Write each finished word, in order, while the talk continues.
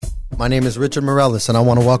My name is Richard Morellis, and I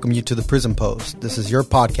want to welcome you to the Prison Post. This is your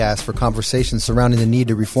podcast for conversations surrounding the need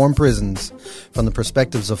to reform prisons from the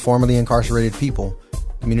perspectives of formerly incarcerated people,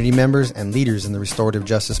 community members, and leaders in the restorative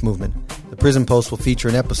justice movement. The Prison Post will feature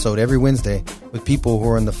an episode every Wednesday with people who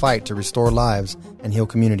are in the fight to restore lives and heal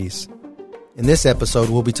communities. In this episode,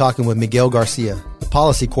 we'll be talking with Miguel Garcia, the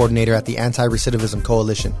policy coordinator at the Anti-Recidivism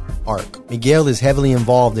Coalition, ARC. Miguel is heavily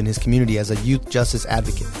involved in his community as a youth justice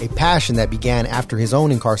advocate, a passion that began after his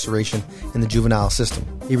own incarceration in the juvenile system.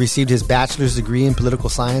 He received his bachelor's degree in political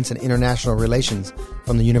science and international relations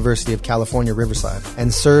from the University of California, Riverside,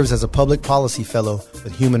 and serves as a public policy fellow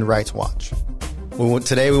with Human Rights Watch.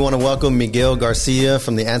 Today we want to welcome Miguel Garcia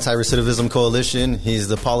from the Anti-Recidivism Coalition. He's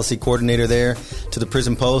the policy coordinator there to the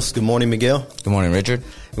Prison Post. Good morning, Miguel. Good morning, Richard.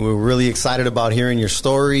 And we're really excited about hearing your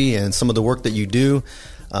story and some of the work that you do,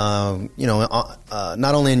 not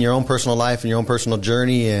only in your own personal life and your own personal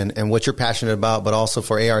journey and what you're passionate about, but also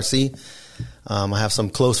for ARC. I have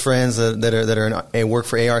some close friends that are work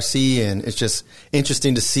for ARC, and it's just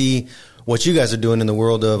interesting to see what you guys are doing in the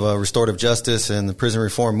world of restorative justice and the prison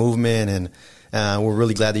reform movement, and we're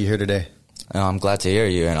really glad that you're here today. I'm glad to hear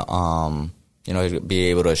you, and be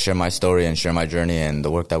able to share my story and share my journey and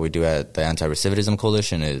the work that we do at the Anti-Recidivism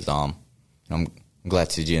Coalition is. I'm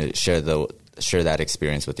glad to share that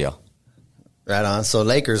experience with y'all. Right on. So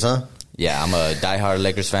Lakers, huh? Yeah, I'm a diehard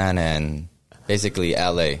Lakers fan and basically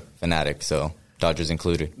LA fanatic. So Dodgers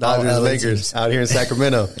included. Dodgers, Lakers out here in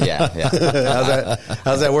Sacramento. Yeah.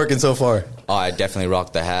 How's that working so far? Oh, I definitely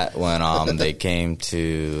rocked the hat when they came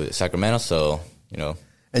to Sacramento. So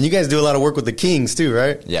And you guys do a lot of work with the Kings too,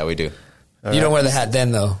 right? Yeah, we do. You don't wear the hat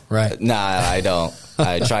then, though, right? Nah, I don't.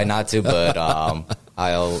 I try not to, but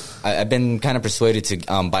I've been kind of persuaded to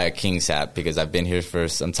buy a Kings hat because I've been here for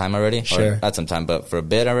some time already. Sure. Or not some time, but for a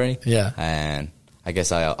bit already. Yeah. And I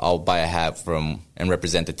guess I'll buy a hat and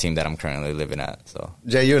represent the team that I'm currently living at. So,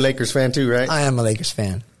 Jay, you're a Lakers fan too, right? I am a Lakers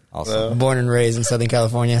fan. Also, born and raised in Southern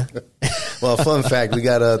California. Well, fun fact, we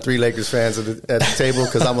got 3 Lakers fans at the table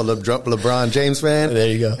because I'm a LeBron James fan. There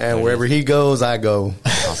you go. And wherever he goes, I go.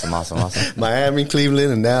 Awesome. Miami,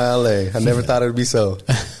 Cleveland, and now L.A. I never thought it would be so.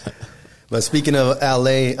 But speaking of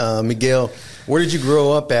L.A., Miguel, where did you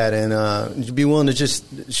grow up at? And would you be willing to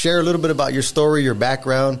just share a little bit about your story, your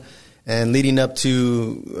background, and leading up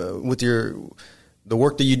to with the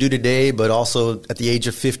work that you do today, but also at the age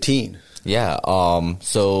of 15? Yeah.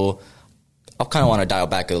 So I kind of want to dial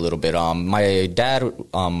back a little bit. My dad,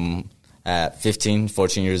 at 14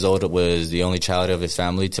 years old, was the only child of his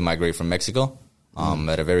family to migrate from Mexico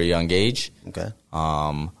at a very young age. Okay.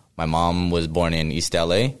 My mom was born in East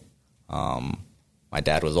LA. My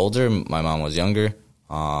dad was older. My mom was younger.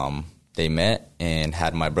 They met and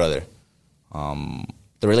had my brother.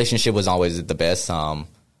 The relationship was always the best.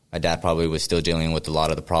 My dad probably was still dealing with a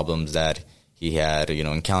lot of the problems that he had,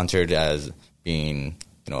 encountered as being,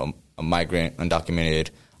 a migrant,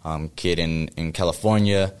 undocumented kid in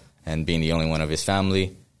California and being the only one of his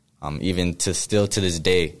family. Even to this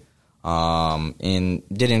day, and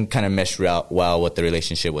didn't kind of mesh well with the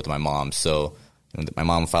relationship with my mom. So my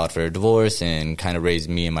mom filed for a divorce and kind of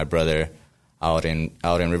raised me and my brother out in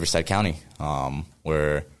Riverside County,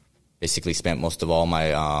 where basically spent most of all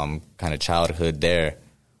my kind of childhood there,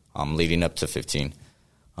 leading up to 15.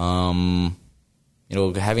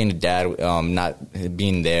 Having a dad not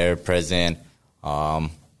being there, present,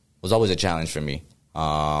 was always a challenge for me.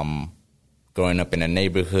 Growing up in a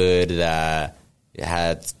neighborhood that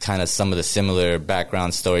had kind of some of the similar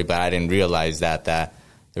background story, but I didn't realize that there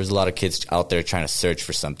was a lot of kids out there trying to search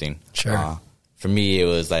for something. Sure. For me, it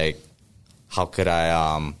was like, how could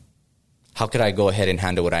I go ahead and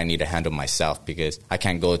handle what I need to handle myself? Because I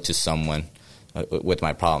can't go to someone with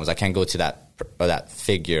my problems. I can't go to that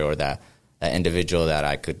figure or that individual that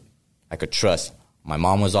I could trust. My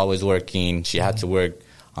mom was always working. She had to work.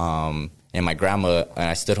 And my grandma, and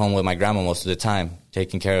I stood home with my grandma most of the time,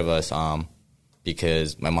 taking care of us,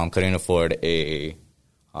 because my mom couldn't afford a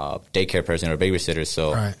daycare person or babysitter.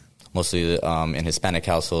 So right. Mostly in Hispanic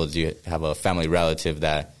households, you have a family relative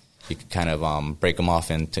that you could kind of break them off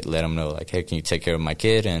and let them know, like, hey, can you take care of my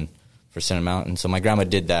kid and for a certain amount? And so my grandma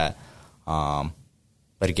did that. But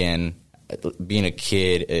again, being a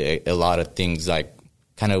kid, a lot of things like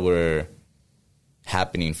kind of were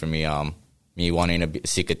happening for me. Me wanting to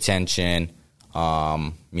seek attention,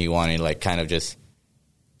 me wanting to like kind of just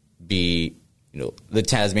be, the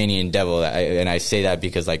Tasmanian devil. And I say that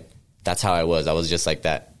because like that's how I was. I was just like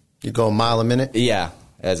that. You go a mile a minute? Yeah,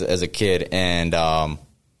 as a kid. And I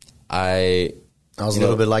was a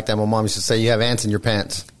little bit like that. My mom used to say, you have ants in your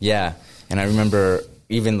pants. Yeah. And I remember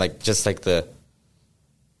even like just like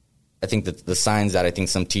I think that the signs that I think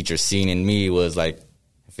some teachers seen in me was like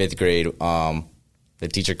 5th grade. The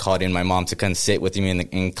teacher called in my mom to come sit with me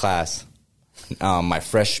in class. My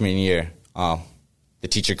freshman year, the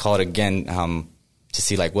teacher called again to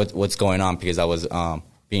see like what's going on because I was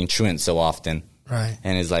being truant so often. Right.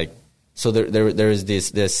 And it's like, so there's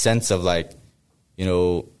this sense of like, you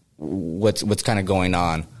know, what's kind of going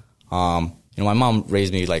on. You know, my mom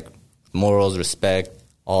raised me like morals, respect,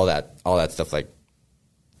 all that stuff. Like,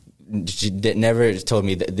 she never told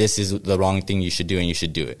me that this is the wrong thing you should do and you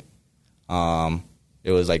should do it.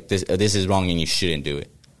 It was like this is wrong and you shouldn't do it.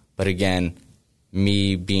 But again,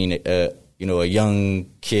 me being a young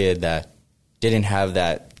kid that didn't have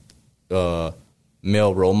that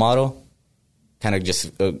male role model, kind of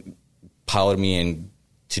just powered me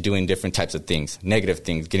into doing different types of things, negative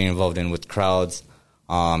things, getting involved in with crowds,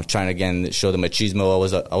 trying to again show the machismo.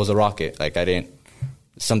 I was a rocket. Like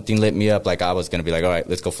something lit me up. Like I was gonna be like, all right,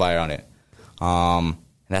 let's go fire on it. And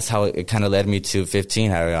that's how it kind of led me to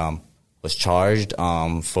 15. I was charged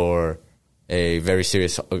for a very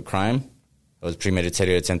serious crime. It was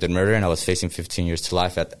premeditated attempted murder, and I was facing 15 years to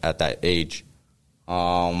life at that age. It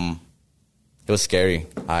was scary.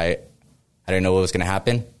 I didn't know what was going to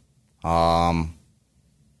happen. I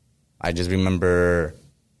just remember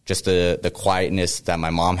just the quietness that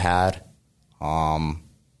my mom had. You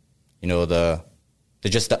know, the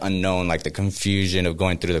unknown, like the confusion of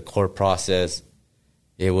going through the court process.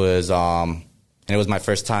 It was and it was my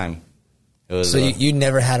first time. It was, so you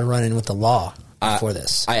never had a run-in with the law before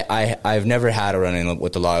this? I've never had a run-in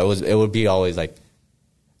with the law. It would be always like,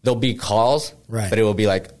 there'll be calls, right, but it will be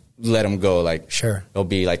like, let them go. Like, sure. It'll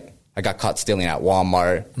be like, I got caught stealing at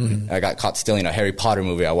Walmart. Mm-hmm. I got caught stealing a Harry Potter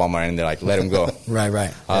movie at Walmart, and they're like, let him go.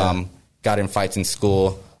 Right. Got in fights in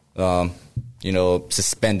school. You know,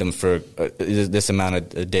 suspend them for this amount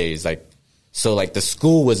of days. Like, so like the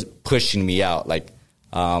school was pushing me out. Like,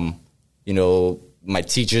 you know, my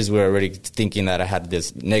teachers were already thinking that I had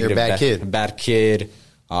this negative, bad kid.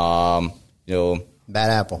 You know,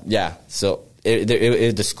 bad apple. Yeah. So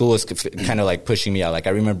the school was kind of like pushing me out. Like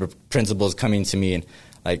I remember principals coming to me and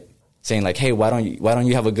like saying like, "Hey, why don't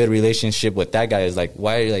you have a good relationship with that guy?" Is like,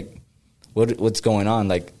 why are you like, what's going on?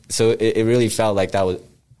 Like, so it really felt like I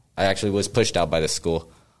actually was pushed out by the school.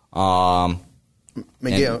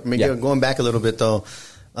 Miguel, yeah. Going back a little bit though,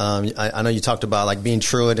 I know you talked about like being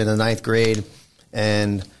truant in the 9th grade.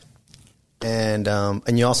 And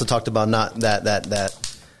you also talked about not that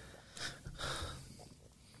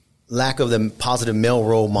lack of the positive male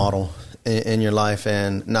role model in your life,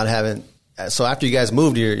 and not having. So after you guys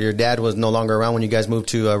moved, your dad was no longer around when you guys moved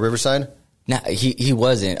to Riverside. No, he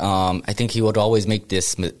wasn't. I think he would always make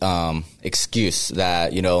this excuse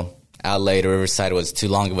that, you know, LA to Riverside was too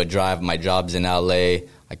long of a drive. My job's in LA.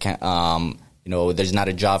 I can't. You know, there's not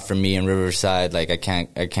a job for me in Riverside. Like I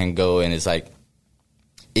can't go. And it's like.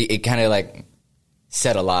 It kind of like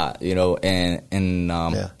said a lot, you know, and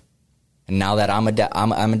now that I'm a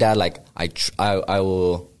dad, like I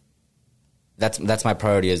will. That's my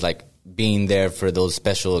priority, is like being there for those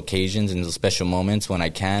special occasions and those special moments when I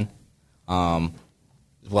can,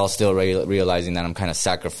 while still realizing that I'm kind of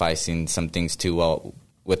sacrificing some things too, well,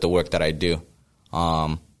 with the work that I do.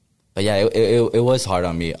 But yeah, it was hard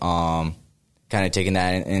on me, kind of taking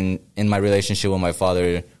that, and in my relationship with my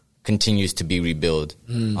father continues to be rebuilt.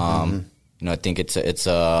 Mm-hmm. You know, I think it's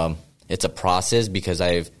a process, because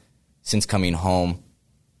since coming home,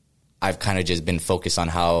 I've kind of just been focused on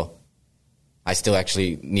how I still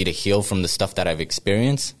actually need to heal from the stuff that I've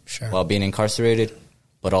experienced while being incarcerated,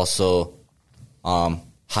 but also how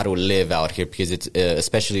to live out here, because it's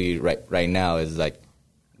especially right now is like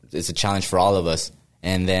it's a challenge for all of us.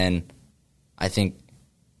 And then I think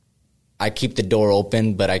I keep the door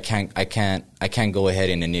open, but I can't go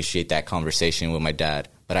ahead and initiate that conversation with my dad.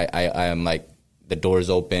 But I am like, the door's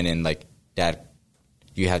open, and like, Dad,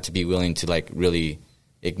 you have to be willing to like really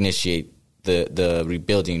initiate the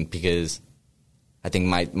rebuilding, because I think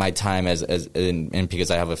my time and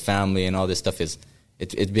because I have a family and all this stuff it's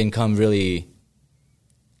become really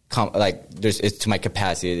it's to my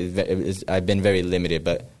capacity. I've been very limited,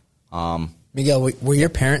 but Miguel, were your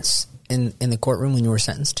parents in the courtroom when you were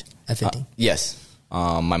sentenced at 15? Yes.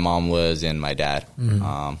 My mom was, and my dad.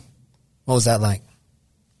 Mm-hmm. What was that like?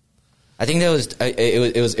 I think that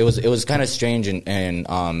it was kind of strange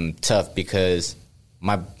and tough, because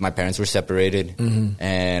my parents were separated, mm-hmm.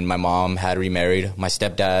 and my mom had remarried. My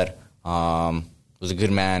stepdad was a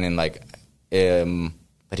good man, and like,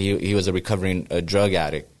 but he was a recovering drug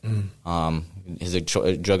addict. Mm. His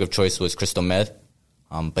drug of choice was crystal meth.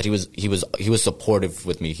 But he was supportive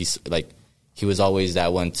with me. He was always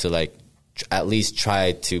that one to like at least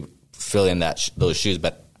try to fill in those shoes.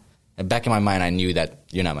 But back in my mind, I knew that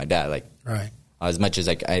you're not my dad. Like, right. As much as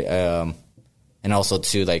like and also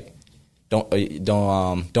too like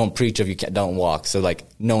don't preach if you don't walk. So like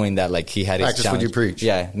knowing that like he had his practice what you preach.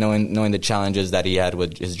 Yeah, knowing the challenges that he had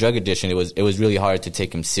with his drug addiction, it was really hard to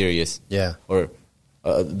take him serious. Yeah. Or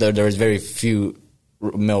there was very few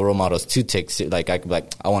male role models to take like I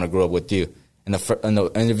want to grow up with you. And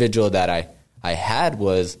the individual that I had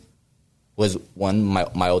was one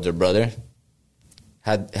my older brother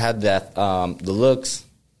had that the looks,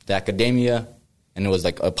 the academia, and it was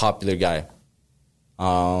like a popular guy.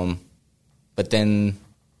 But then,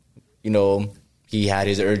 you know, he had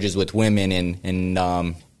his urges with women,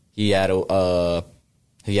 and he had a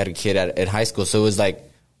kid at high school. So it was like,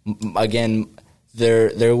 again,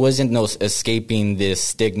 there wasn't no escaping this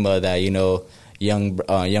stigma that, you know, young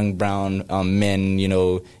brown men, you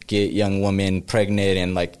know, get young women pregnant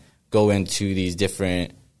and like go into these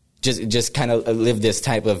different, just kind of live this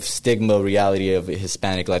type of stigma reality of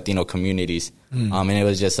Hispanic Latino communities. And it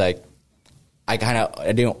was just like, I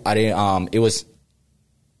didn't.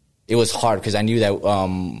 It was hard because I knew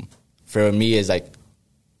that for me is like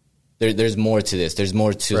there's more to this. There's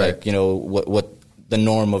more to like, you know, what the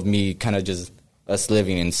norm of me kind of just us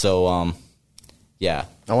living. And so yeah.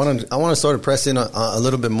 I want to sort of press in a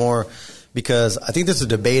little bit more, because I think there's a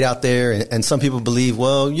debate out there, and some people believe,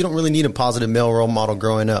 well, you don't really need a positive male role model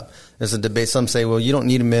growing up. There's a debate. Some say, well, you don't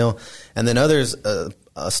need a male. And then others,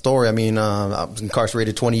 a story. I mean, I was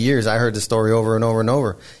incarcerated 20 years. I heard the story over and over and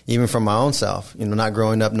over, even from my own self, you know, not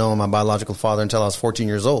growing up knowing my biological father until I was 14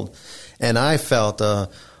 years old. And I felt a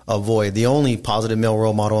void. The only positive male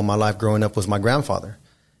role model in my life growing up was my grandfather.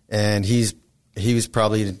 And he was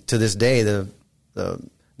probably, to this day,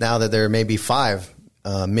 now that there may be 5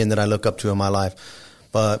 men that I look up to in my life,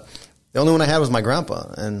 but the only one I had was my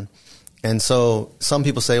grandpa. And so some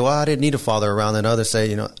people say, well, I didn't need a father around, and others say,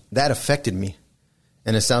 you know, that affected me.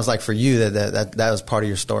 And it sounds like for you that was part of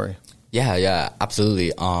your story. Yeah,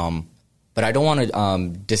 absolutely. But I don't want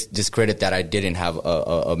to discredit that I didn't have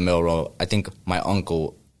a male role. I think my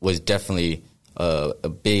uncle was definitely a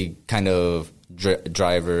big kind of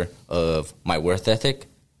driver of my worth ethic.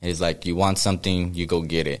 It's like, you want something, you go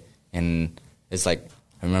get it. And it's like,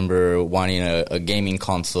 I remember wanting a gaming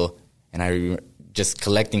console, and I just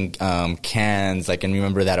collecting cans. Like, and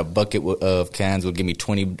remember that a bucket of cans would give me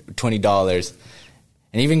 $20.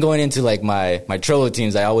 And even going into like my Trollo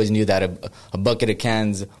teams, I always knew that a bucket of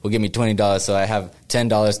cans would give me $20. So I have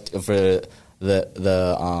 $10 for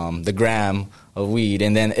the gram of weed.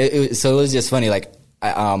 And then so it was just funny. Like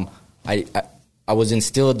I was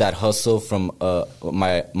instilled that hustle from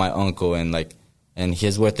my uncle, and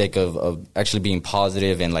his work ethic of actually being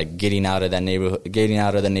positive and like getting out of the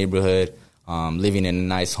neighborhood, living in a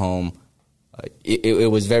nice home.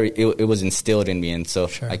 It was instilled in me, and so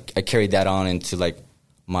sure. I carried that on into like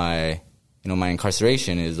my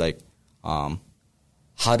incarceration. Is like,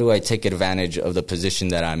 how do I take advantage of the position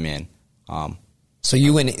that I'm in? So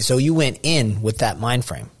you went in with that mind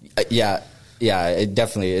frame. Yeah, it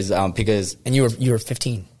definitely is, because... And you were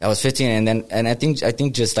 15. I was 15, and I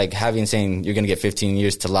think just like saying you're going to get 15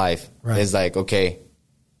 years to life is like, okay,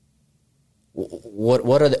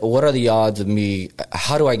 what are the odds of me?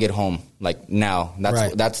 How do I get home? Like now,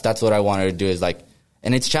 that's what I wanted to do, is like,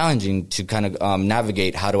 and it's challenging to kind of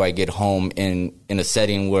navigate. How do I get home in a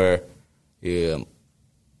setting where you're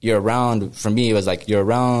around? For me, it was like you're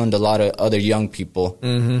around a lot of other young people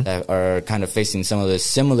that are kind of facing some of the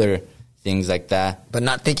similar things like that, but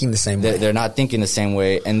not thinking the same way. They're not thinking the same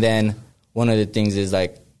way. And then one of the things is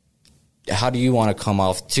like, how do you want to come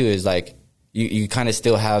off too? Is like you kind of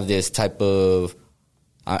still have this type of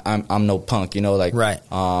I'm no punk, you know, like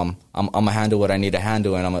I'm gonna handle what I need to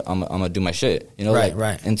handle, and I'm gonna do my shit, you know,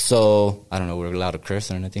 right. And so I don't know, we're allowed to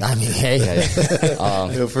curse or anything. I mean, hey,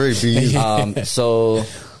 feel free, B. So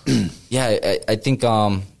yeah, I think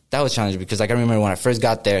that was challenging, because like I remember when I first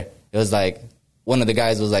got there, it was like one of the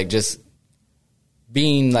guys was like just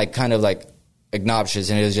being like kind of like obnoxious,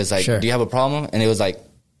 and it was just like, do you have a problem? And it was like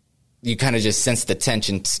you kind of just sensed the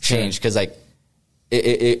tension change, because like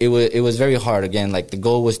it was very hard. Again, like the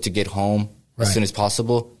goal was to get home as soon as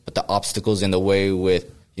possible, but the obstacles in the way with,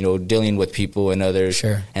 you know, dealing with people and others,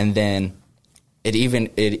 and then it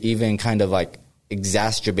even kind of like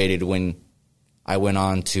exacerbated when I went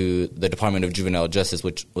on to the Department of Juvenile Justice,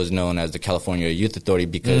 which was known as the California Youth Authority,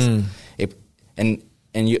 because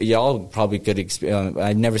and y'all probably could experience.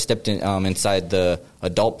 I've never stepped in inside the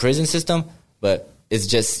adult prison system, but it's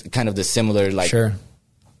just kind of the similar, like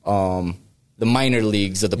the minor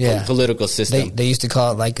leagues of the political system. They used to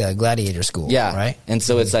call it like a gladiator school, right? And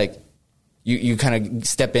so it's like you kind of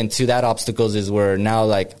step into that obstacles is where now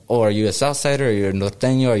like, oh, are you a Southsider? Are you a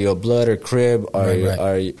Norteño? Are you a Blood or Crib? Are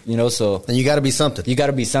you, you know, so. And you got to be something. You got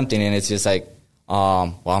to be something. And it's just like,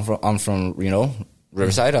 well, I'm from, you know,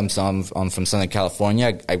 Riverside. I'm from Southern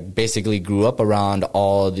California. I basically grew up around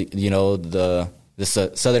all the, you know, the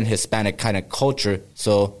Southern Hispanic kind of culture.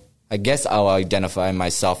 So I guess I'll identify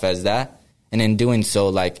myself as that. And in doing so,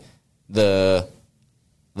 like the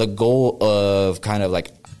goal of kind of like,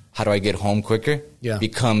 how do I get home quicker? Yeah.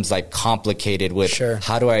 Becomes like complicated with Sure.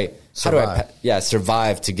 how do I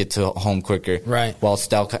survive to get to home quicker? Right. While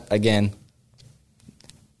still again,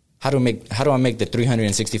 how do I make the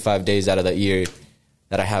 365 days out of the year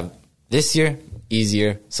that I have this year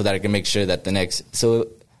easier so that I can make sure that the next, so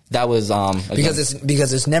that was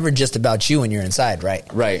because it's never just about you when you're inside, right?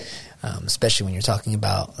 Right. Especially when you're talking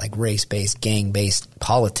about like race-based, gang-based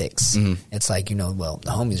politics. Mm-hmm. It's like, you know, well, the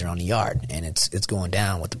homies are on the yard and it's going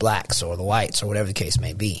down with the blacks or the whites or whatever the case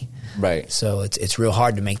may be. Right. So it's real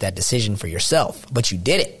hard to make that decision for yourself, but you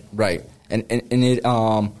did it. Right. And it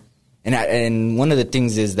and one of the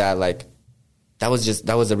things is that like that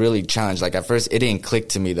was a really challenge. Like at first it didn't click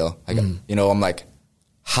to me though. Like you know, I'm like,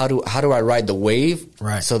 how do I ride the wave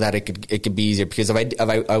so that it could be easier? Because if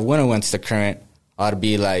I went against the current, I'd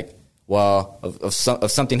be like, well, if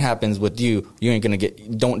something happens with you, you ain't gonna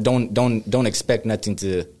get. Don't expect nothing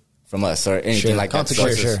from us or anything like that.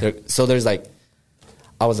 Sure. So there's like,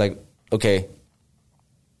 I was like, okay,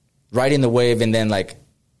 riding the wave, and then like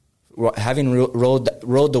having rode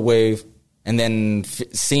the wave, and then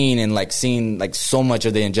seeing like so much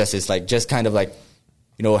of the injustice, like just kind of like,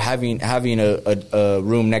 you know, having a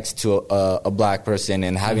room next to a black person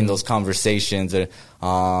and having those conversations,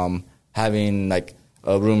 having like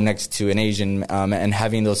a room next to an Asian, and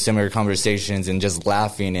having those similar conversations and just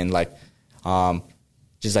laughing and like,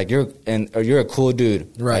 just like you're a cool dude,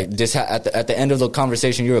 right? Like just at the end of the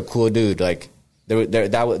conversation, you're a cool dude. Like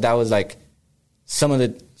that was like some of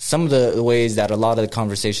the ways that a lot of the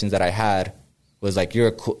conversations that I had was like you're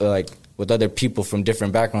a cool, like with other people from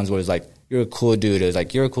different backgrounds was like you're a cool dude. It was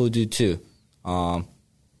like you're a cool dude too.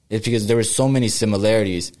 It's because there were so many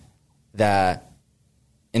similarities that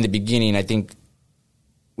in the beginning, I think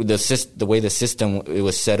with the way the system it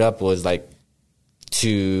was set up was like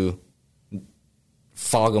to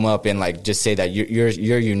fog them up and like just say that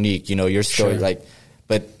you're unique, you know, your story. Like,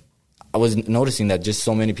 but I was noticing that just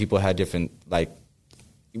so many people had different, like,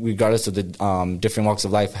 regardless of the different walks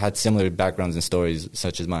of life, had similar backgrounds and stories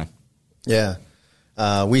such as mine. Yeah.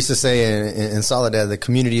 We used to say in Soledad, the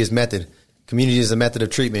community is method. Community is a method of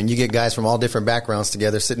treatment. You get guys from all different backgrounds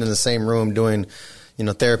together, sitting in the same room doing, you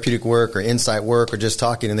know, therapeutic work or insight work or just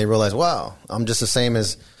talking, and they realize, wow, I'm just the same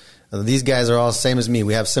as these guys are all the same as me.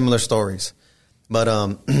 We have similar stories. But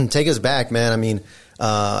take us back, man. I mean,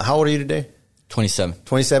 how old are you today? 27.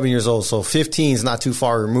 27 years old. So 15 is not too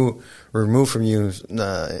far removed from you in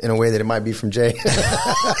a way that it might be from Jay.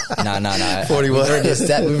 No. 41. We've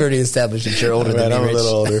already established that you're older than me, I'm Rich. a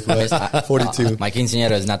little older. 42. My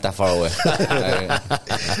quinceañera is not that far away.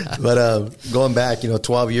 But going back, you know,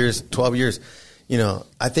 12 years, you know,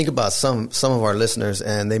 I think about some of our listeners,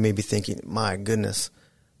 and they may be thinking, my goodness,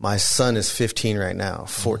 my son is 15 right now,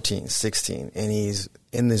 14, 16, and he's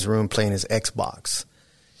in this room playing his Xbox.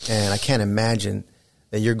 And I can't imagine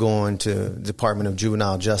that you're going to the Department of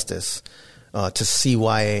Juvenile Justice to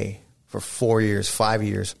CYA for 4 years, 5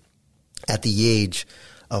 years at the age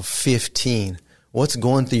of 15. What's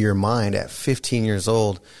going through your mind at 15 years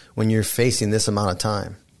old when you're facing this amount of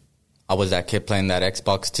time? I was that kid playing that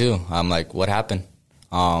Xbox too. I'm like, what happened?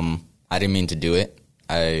 I didn't mean to do it.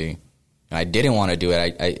 I didn't want to do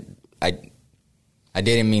it. I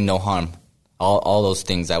didn't mean no harm. All those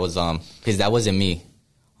things. That was because that wasn't me.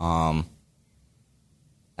 I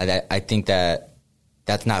think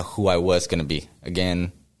that's not who I was gonna be.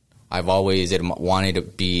 Again, I've always wanted to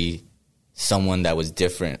be someone that was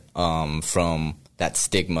different from that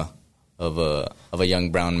stigma of a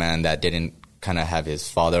young brown man that didn't kind of have his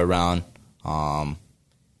father around.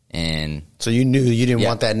 And so you knew you didn't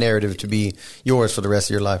want that narrative to be yours for the rest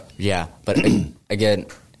of your life. Yeah, but again,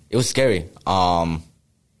 it was scary.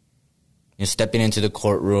 Stepping into the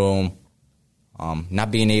courtroom,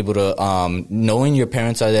 not being able to, knowing your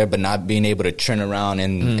parents are there, but not being able to turn around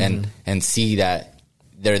and see that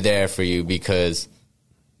they're there for you because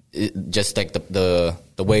just like the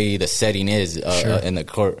way the setting is in the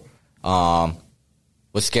court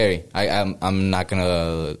was scary. I'm not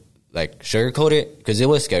gonna like sugarcoat it because it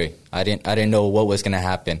was scary. I didn't know what was gonna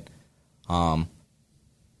happen. But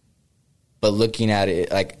looking at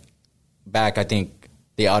it like back, I think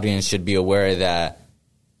the audience should be aware that,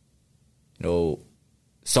 you know,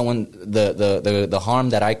 the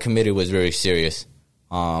harm that I committed was very serious.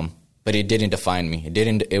 But it didn't define me. It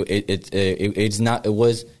didn't. It's not. It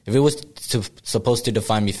was. If it was supposed to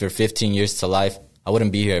define me for 15 years to life, I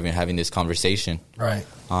wouldn't be here even having this conversation. Right.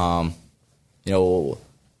 You know,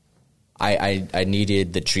 I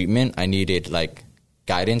needed the treatment. I needed like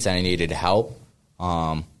guidance, and I needed help.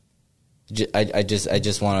 I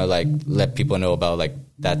just want to like let people know about like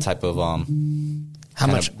that type of How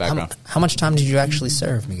much time did you actually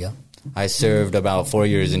serve, Miguel? I served about 4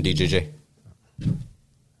 years in DJJ.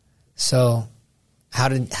 So, how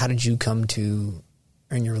did you come to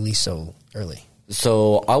earn your release so early?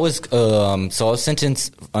 So I was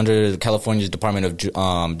sentenced under California's Department of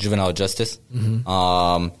Juvenile Justice.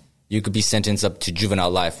 Mm-hmm. You could be sentenced up to juvenile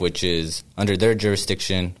life, which is under their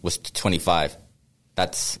jurisdiction was 25.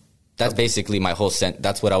 That's basically my whole sentence.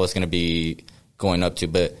 That's what I was going to be going up to.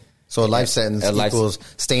 But so a life sentence equals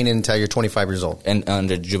staying in until you're 25 years old, and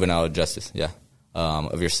under juvenile justice,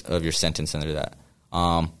 of your sentence under that.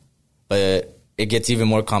 But it gets even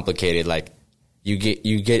more complicated. Like you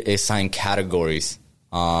get assigned categories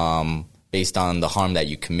based on the harm that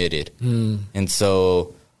you committed, and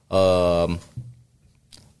so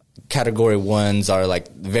category ones are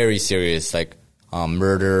like very serious, like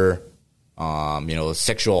murder,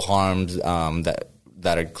 sexual harms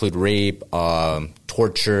that include rape,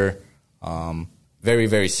 torture, very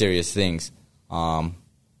very serious things.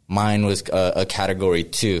 Mine was a category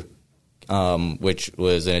 2. Which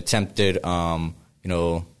was an attempted, murder.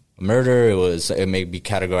 It may be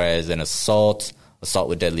categorized as an assault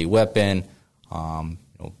with deadly weapon,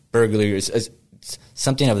 burglary,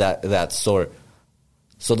 something of that sort.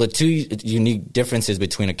 So the two unique differences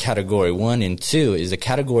between a category 1 and 2 is a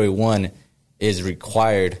category 1 is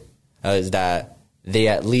required is that they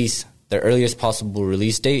at least their earliest possible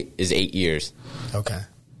release date is 8 years. Okay.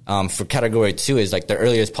 For category 2 is like the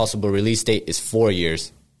earliest possible release date is 4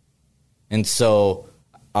 years. And so,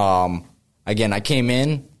 again, I came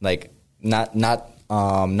in like not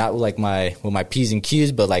like with my P's and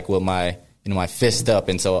Q's, but like with my my fist up.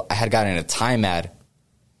 And so I had gotten a time ad,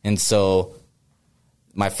 and so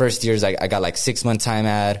my first years I got like 6-month time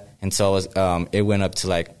ad, and so I was it went up to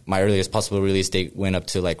like my earliest possible release date went up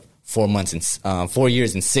to like 4 months and 4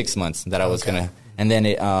 years and 6 months that I was gonna, and then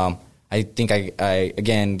it I think I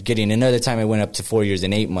again getting another time it went up to 4 years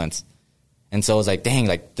and 8 months. And so I was like, dang,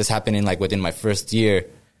 like this happened in like within my first year.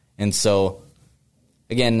 And so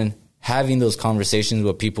again, having those conversations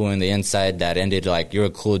with people in the inside that ended like, you're a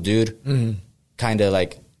cool dude, kind of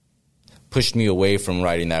like pushed me away from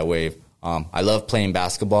riding that wave. I love playing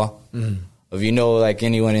basketball. If you know, like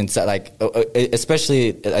anyone inside, like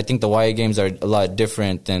especially I think the YA games are a lot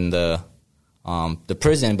different than the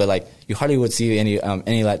prison, but like you hardly would see any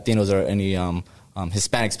Latinos or any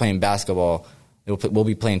Hispanics playing basketball. We'll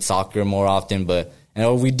be playing soccer more often, but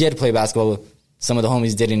we did play basketball. Some of the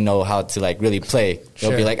homies didn't know how to like really play.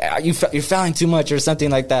 They'll be like, "You're fouling too much" or something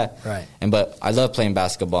like that. Right. But I love playing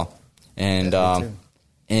basketball, and some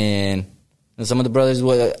of the brothers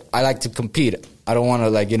I like to compete. I don't want to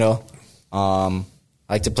I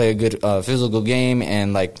like to play a good physical game,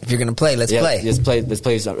 and like if you're gonna play, let's play. Let's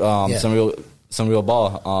play some real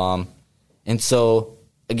ball. And so.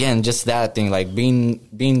 Again, just that thing, like being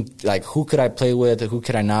like, who could I play with? Who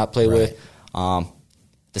could I not play with?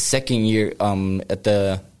 The second year, at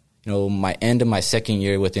the my end of my second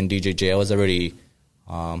year within DJJ, I was already,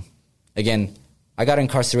 again, I got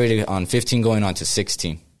incarcerated on 15 going on to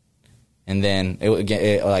 16, and then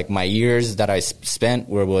like my years that I spent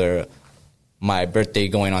were my birthday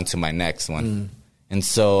going on to my next one, and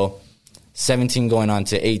so 17 going on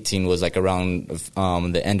to 18 was like around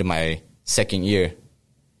the end of my second year.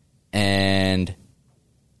 And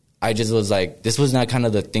I just was like, this was not kind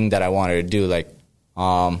of the thing that I wanted to do. Like,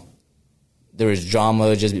 there was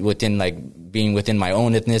drama just within, like, being within my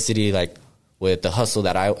own ethnicity, like, with the hustle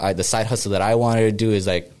that the side hustle that I wanted to do is,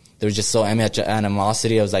 like, there was just so much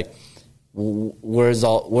animosity. I was like, where's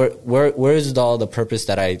all the purpose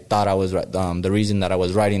that I thought I was, the reason that I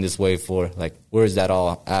was riding this wave for? Like, where is that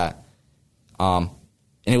all at? And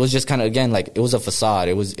it was just kind of, again, like, it was a facade.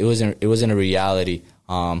 It wasn't a reality.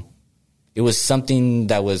 It was something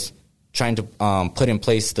that was trying to put in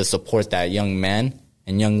place the support that young men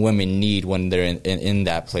and young women need when they're in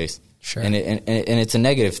that place. Sure. And it's a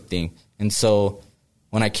negative thing. And so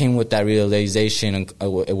when I came with that realization and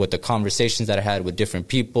with the conversations that I had with different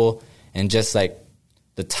people and just like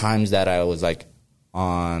the times that I was like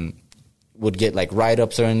would get like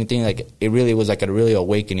write-ups or anything, like it really was like a really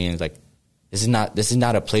awakening. It's like, this is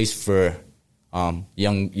not a place for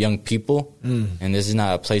young people, and this is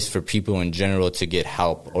not a place for people in general to get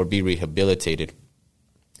help or be rehabilitated.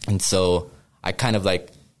 And so I kind of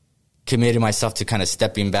like committed myself to kind of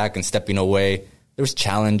stepping back and stepping away. There was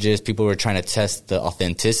challenges. People were trying to test the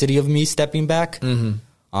authenticity of me stepping back. And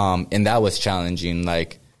that was challenging.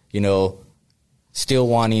 Like, you know, still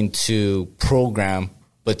wanting to program,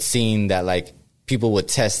 but seeing that like people would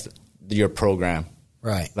test your program.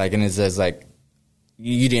 Right. Like, and it's just like,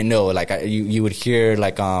 you didn't know, like you would hear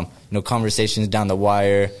like, you know, conversations down the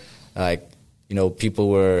wire. Like, you know, people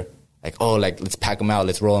were like, oh, like, let's pack them out,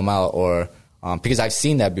 let's roll them out. Or, because I've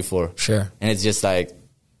seen that before. Sure. And it's just like,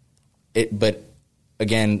 but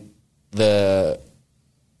again, I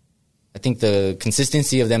think the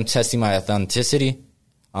consistency of them testing my authenticity,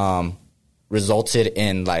 resulted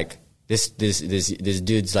in like, this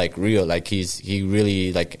dude's like real. Like he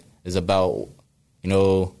really like is about, you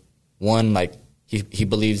know, one, like he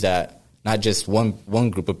believes that not just one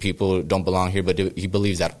group of people don't belong here, but he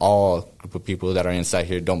believes that all group of people that are inside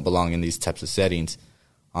here don't belong in these types of settings.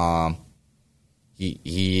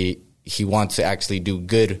 He wants to actually do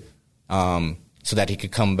good, so that he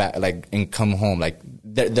could come back, like, and come home. Like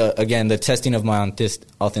the testing of my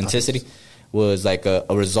authenticity was like a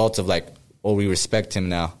result of like, oh, we respect him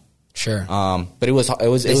now. Sure. But it was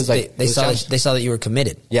like they saw that you were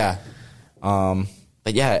committed. Yeah.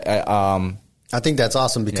 But yeah, I think that's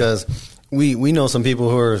awesome because we know some people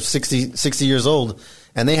who are 60 years old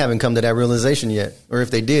and they haven't come to that realization yet. Or if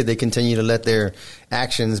they did, they continue to let their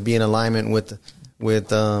actions be in alignment with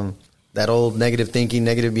that old negative thinking,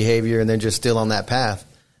 negative behavior, and they're just still on that path.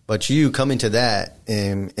 But you coming to that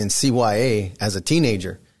in CYA as a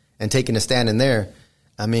teenager and taking a stand in there,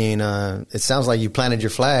 I mean, it sounds like you planted your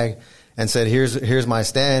flag and said, here's my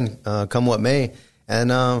stand, come what may.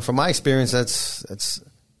 And from my experience,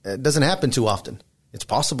 it doesn't happen too often. It's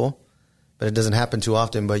possible, but it doesn't happen too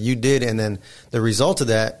often. But you did, and then the result of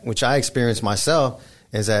that, which I experienced myself,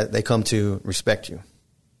 is that they come to respect you.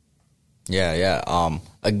 Yeah.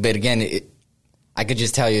 But again, I could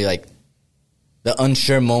just tell you, like, the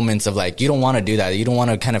unsure moments of, like, you don't want to do that. You don't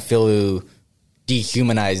want to kind of feel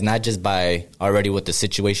dehumanized, not just by already with the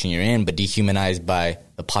situation you're in, but dehumanized by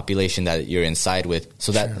the population that you're inside with.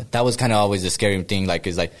 So that was kind of always the scary thing, like,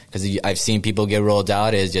 is like, because I've seen people get rolled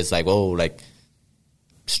out, is just like, oh, like,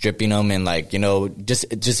 stripping them and, like, you know, just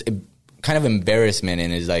kind of embarrassment,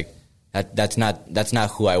 and is like, that's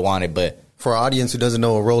not who I wanted. But for our audience who doesn't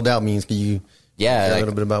know what rolled out means, can you say like, a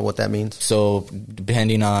little bit about what that means? So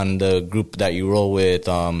depending on the group that you roll with,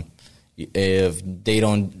 if they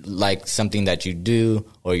don't like something that you do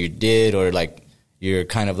or you did, or like you're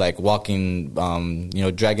kind of like walking, you know,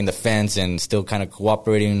 dragging the fence and still kind of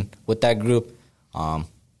cooperating with that group,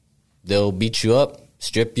 they'll beat you up,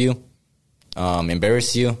 strip you,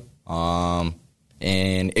 embarrass you,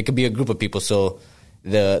 and it could be a group of people. So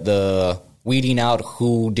the weeding out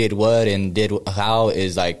who did what and did how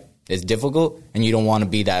is difficult, and you don't want to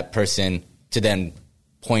be that person to then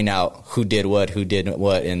point out who did what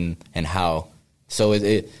and how. So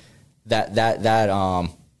that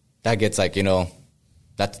gets, like, you know,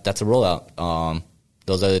 that's a rollout.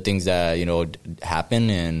 Those are the things that, you know, happen,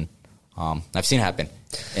 and I've seen happen.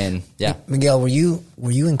 And yeah. Miguel, were you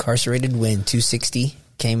incarcerated when 260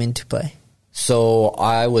 came into play? So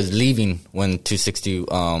I was leaving when 260 SB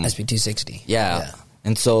 260. Yeah.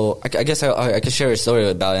 And so I guess I could share a story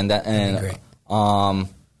about it, and great.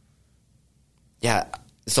 Yeah.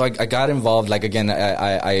 So I got involved. Like, again,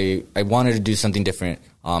 I wanted to do something different.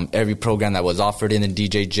 Every program that was offered in the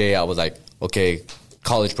DJJ, I was like, okay,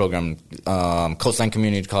 college program, Coastline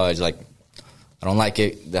Community College, like, I don't like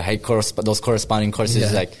it. I hate those corresponding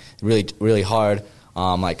courses, like, really, really hard.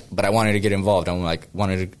 Like, but I wanted to get involved. I'm like,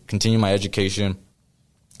 wanted to continue my education.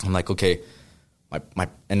 I'm like, okay, my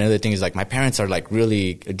another thing is, like, my parents are, like,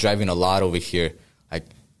 really driving a lot over here. Like,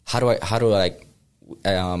 how do I like,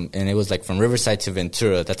 and it was like from Riverside to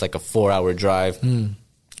Ventura. That's like a 4-hour drive.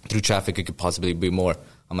 Through traffic. It could possibly be more.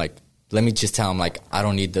 I'm like, let me just tell them, like, I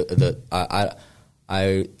don't need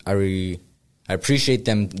I appreciate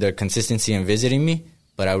their consistency in visiting me,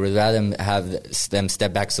 but I would rather have them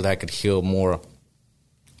step back so that I could heal more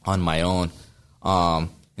on my own.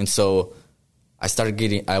 And so I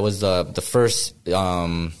started I was the first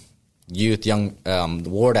young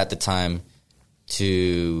ward at the time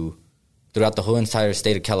throughout the whole entire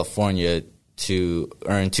state of California to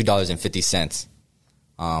earn $2.50.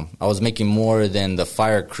 I was making more than the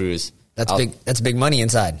fire crews. That's big. That's big money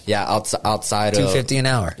inside. Yeah, outside of $2.50 an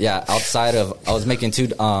hour. Yeah, outside of I was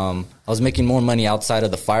making more money outside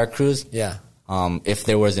of the fire crews. Yeah. If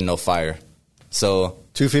there wasn't no fire, so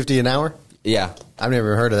 $2.50 an hour. Yeah, I've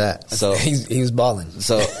never heard of that. So he was balling.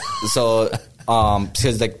 So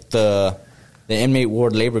because, like, the inmate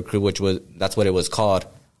ward labor crew, that's what it was called.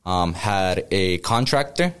 had a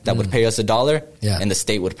contractor that would pay us $1, and the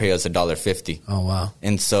state would pay us $1.50. Oh, wow.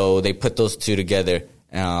 And so they put those two together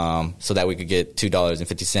so that we could get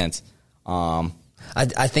 $2.50.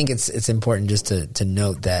 I think it's important just to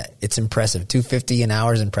note that it's impressive. $2.50 an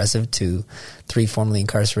hour is impressive to 3 formerly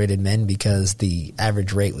incarcerated men because the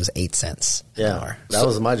average rate was 8 cents an hour. That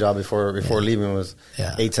was my job before leaving was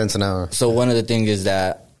 8 cents an hour. So one of the things is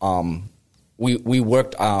that we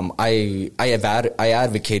worked. I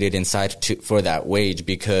advocated inside for that wage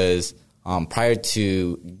because prior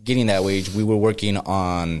to getting that wage, we were working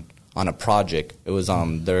on a project. It was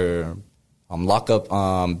their lockup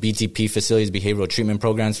BTP facilities, behavioral treatment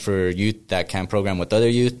programs for youth that can program with other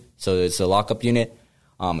youth. So it's a lockup unit,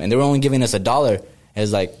 and they were only giving us $1.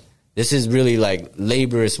 It's like, this is really like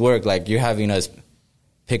laborious work. Like, you're having us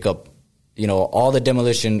pick up, all the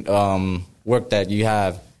demolition work that you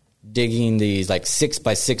have, digging these like 6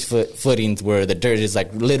 by 6 foot footings where the dirt is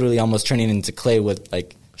like literally almost turning into clay with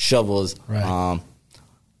like shovels. Right.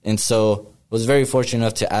 And so I was very fortunate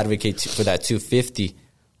enough to advocate for that $2.50.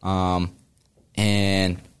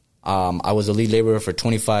 And I was a lead laborer for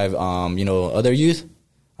 25, other youth.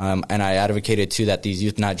 And I advocated too that these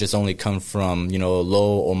youth not just only come from,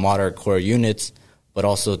 low or moderate core units, but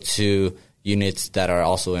also to units that are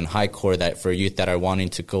also in high core, that for youth that are wanting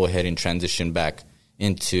to go ahead and transition back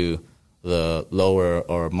into the lower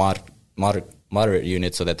or moderate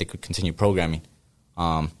units so that they could continue programming.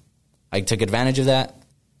 I took advantage of that,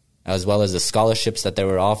 as well as the scholarships that they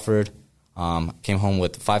were offered. Came home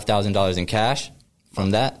with $5,000 in cash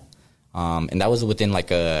from that. And that was within like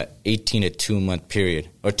a 18 to 2 month period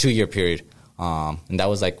or 2 year period. And that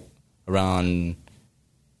was like around,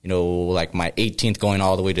 like my 18th going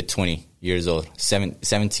all the way to 20 years old,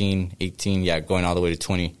 17, 18, going all the way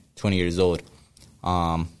to 20 years old.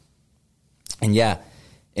 And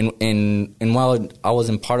while I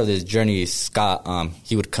wasn't part of this journey, Scott,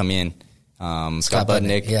 he would come in, Scott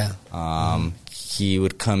Budnick, he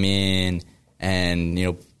would come in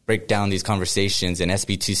and, break down these conversations. And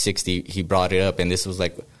SB 260, he brought it up, and this was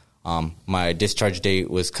like, my discharge date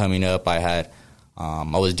was coming up. I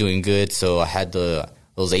was doing good. So I had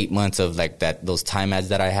those 8 months of like those time ads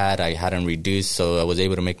that I had them reduced. So I was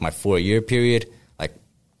able to make my 4-year period, like,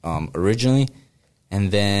 originally.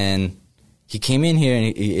 And then he came in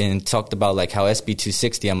here and talked about like how SB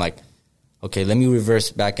 260. I'm like, okay, let me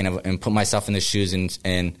reverse back and put myself in the shoes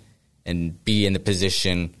and be in the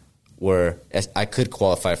position where I could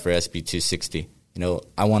qualify for SB 260.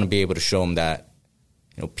 I want to be able to show them that,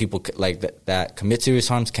 people like that commit serious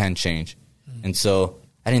harms can change. Mm-hmm. And so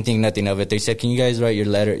I didn't think nothing of it. They said, can you guys write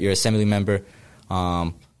your assembly member,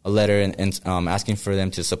 a letter and asking for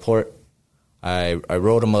them to support. I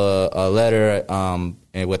wrote him a letter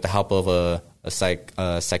with the help of a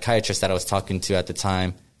psychiatrist that I was talking to at the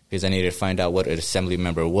time, because I needed to find out what an assembly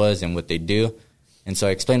member was and what they do. And so I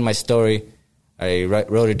explained my story. I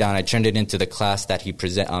wrote it down. I turned it into the class that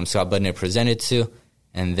Scott Budnick presented to,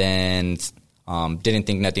 and then didn't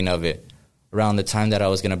think nothing of it. Around the time that I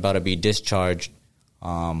was about to be discharged,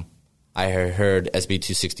 I heard SB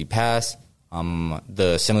 260 pass.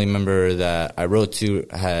 The assembly member that I wrote to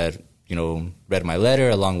had read my letter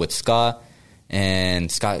along with Scott,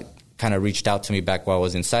 and Scott kind of reached out to me back while I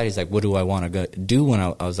was inside. He's like, what do I want to do? When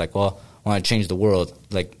I was like, well, I want to change the world.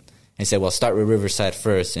 Like, he said, well, start with Riverside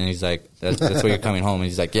first. And he's like, that's where you're coming home. And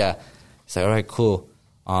he's like, yeah. He's like, all right, cool.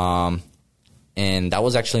 And that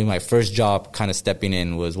was actually my first job kind of stepping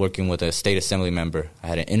in, was working with a state assembly member. I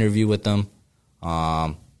had an interview with them.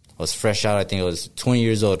 I was fresh out. I think I was 20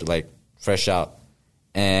 years old, like fresh out.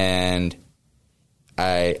 And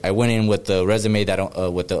I went in with the resume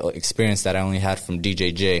with the experience that I only had from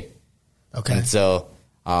DJJ. Okay. And so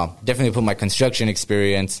definitely put my construction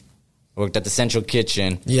experience. Worked at the Central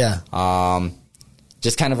Kitchen. Yeah.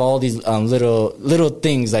 Just kind of all these little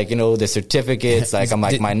things, like, the certificates, like I'm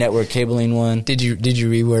like my network cabling one. Did you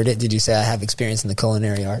reword it? Did you say I have experience in the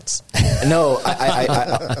culinary arts? No,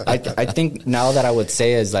 I think now that I would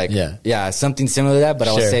say is like, something similar to that, but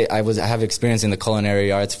I would say I have experience in the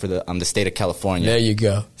culinary arts for the state of California. There you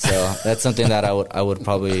go. So that's something that I would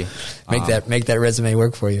probably make that resume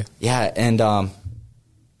work for you. Yeah, and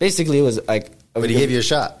basically it was like, but he gave you a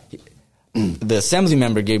shot. The assembly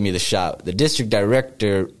member gave me the shot. The district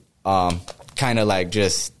director kind of like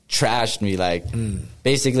just trashed me. Like,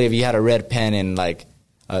 basically, if he had a red pen and like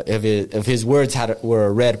if his words were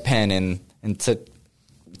a red pen and took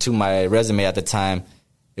to my resume at the time,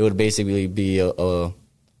 it would basically be a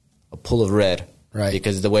pull of red. Right.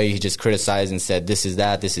 Because the way he just criticized and said, this is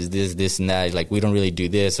that, this is this and that. Like, we don't really do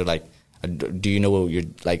this, or like, do you know what you're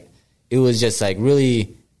like? It was just like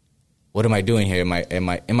really what am I doing here? Am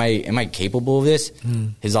I capable of this?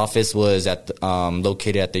 His office was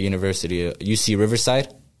located at the University of UC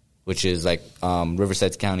Riverside, which is like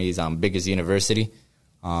Riverside County's biggest university,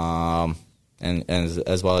 and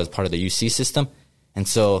as well as part of the UC system. And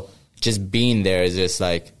so just being there is just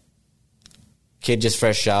like, kid just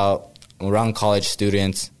fresh out, around college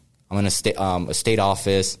students. I'm in a state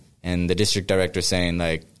office, and the district director saying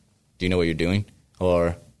like, "Do you know what you're doing?"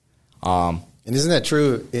 Or, and isn't that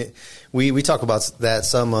true? We talk about that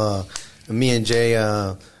some. Me and Jay,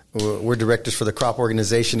 we're directors for the crop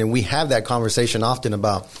organization, and we have that conversation often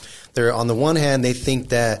about. They're on the one hand, they think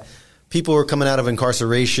that people who are coming out of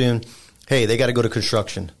incarceration, hey, they got to go to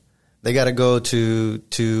construction, they got to go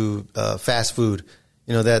to fast food.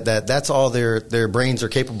 You know, that's all their brains are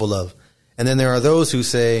capable of. And then there are those who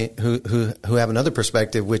say who have another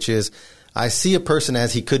perspective, which is, I see a person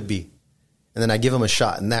as he could be, and then I give him a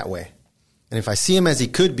shot in that way. And if I see him as he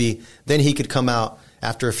could be, then he could come out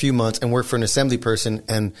after a few months and work for an assembly person.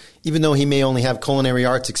 And even though he may only have culinary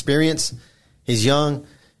arts experience, he's young,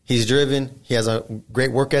 he's driven, he has a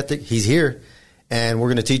great work ethic, he's here, and we're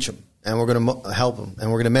going to teach him, and we're going to help him,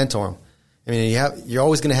 and we're going to mentor him. I mean, you're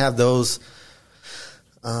always going to have those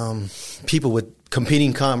people with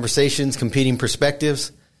competing conversations, competing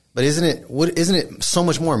perspectives. But isn't it so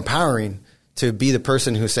much more empowering to be the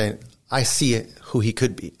person who's saying, I see it, who he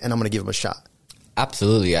could be, and I'm going to give him a shot?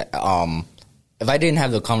 Absolutely. If I didn't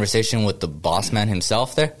have the conversation with the boss man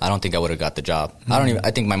himself there, I don't think I would have got the job.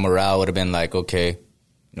 I think my morale would have been like, okay,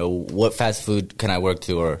 you know, what fast food can I work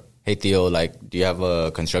to? Or, hey, Theo, like, do you have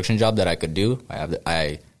a construction job that I could do?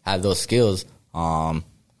 I have those skills. I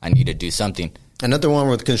need to do something. Another one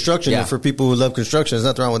with construction, for people who love construction, there's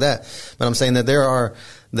nothing wrong with that. But I'm saying that there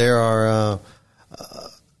are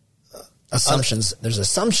assumptions. There's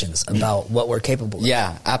assumptions about what we're capable of.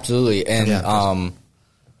 Yeah, absolutely. And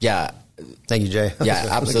thank you, Jay. Yeah,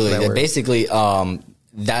 absolutely. Basically,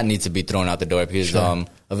 that needs to be thrown out the door, because of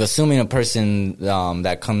assuming a person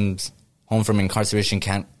that comes home from incarceration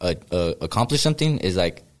can't accomplish something is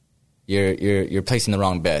like you're placing the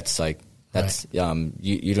wrong bets. Like, that's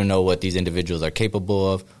you don't know what these individuals are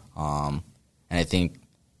capable of, and I think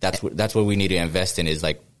that's what we need to invest in, is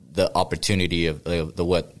like the opportunity of the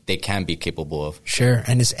what they can be capable of. Sure,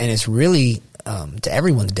 and it's really to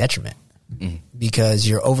everyone's detriment, because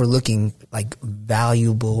you're overlooking like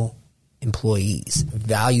valuable employees,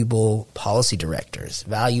 valuable policy directors,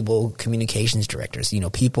 valuable communications directors. You know,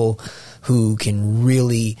 people who can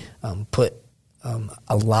really put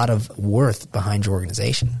a lot of worth behind your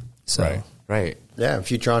organization. So, right. Yeah,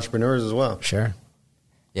 future entrepreneurs as well. Sure.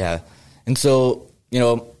 Yeah. And so, you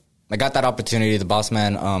know, I got that opportunity. The boss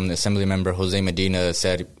man, the assembly member, Jose Medina,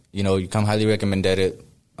 said, you know, you come highly recommended.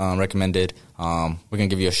 We're going to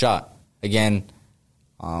give you a shot. Again,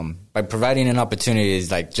 by providing an opportunity is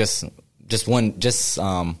like just one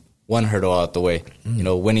hurdle out the way. You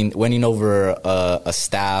know, winning over a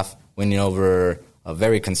staff, winning over a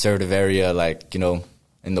very conservative area, like, you know,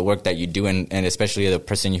 in the work that you do, and especially the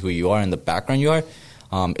person who you are and the background you are,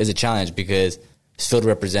 is a challenge, because his field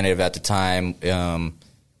representative at the time,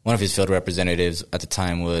 one of his field representatives at the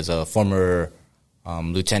time was a former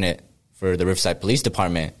lieutenant for the Riverside Police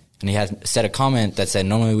Department, and he had said a comment that said,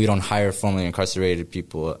 normally we don't hire formerly incarcerated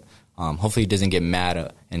people. Hopefully he doesn't get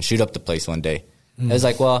mad and shoot up the place one day. I was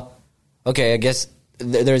like, well, okay, I guess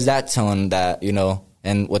there's that tone that, you know,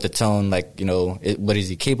 and with the tone, like, you know, what is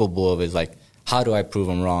he capable of is like, how do I prove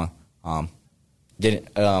him wrong?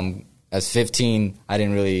 As 15, I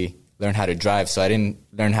didn't really learn how to drive, so I didn't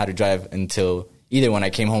learn how to drive until either when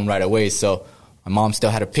I came home right away. So my mom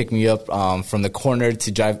still had to pick me up from the corner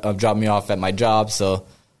to drop me off at my job. So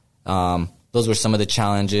those were some of the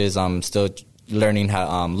challenges. I'm still learning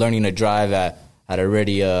to drive at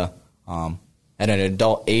already at an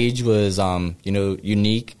adult age was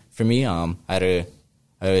unique for me. I had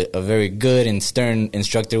a very good and stern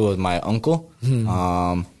instructor with my uncle.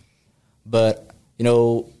 But, you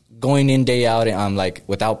know, going in day out, like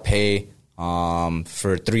without pay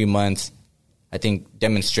for 3 months, I think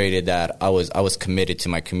demonstrated that I was committed to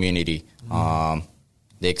my community.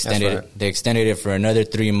 They extended it for another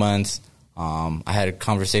 3 months. I had a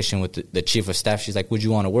conversation with the chief of staff. She's like, would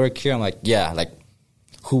you want to work here? I'm like, yeah, like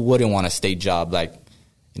who wouldn't want a state job? Like,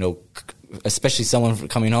 you know, especially someone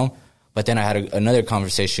coming home. But then I had another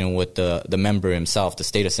conversation with the member himself, the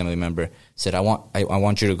state assembly member. Said, I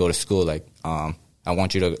want you to go to school. Like, I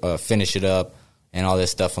want you to finish it up and all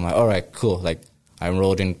this stuff. I'm like, all right, cool. Like, I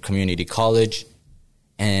enrolled in community college,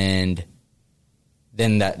 and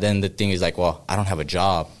then the thing is like, well, I don't have a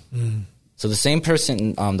job. So the same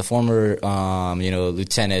person, the former,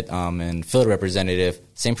 lieutenant and field representative,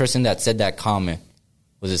 same person that said that comment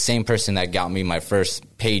was the same person that got me my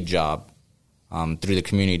first paid job through the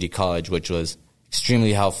community college, which was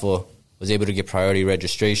extremely helpful. Was able to get priority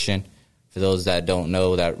registration. For those that don't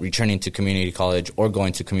know, that returning to community college or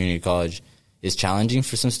going to community college is challenging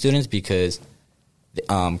for some students because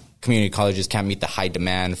community colleges can't meet the high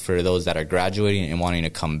demand for those that are graduating and wanting to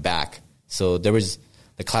come back. So there was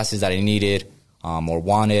the classes that I needed or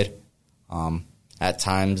wanted at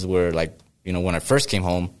times were like, when I first came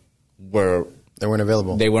home, they weren't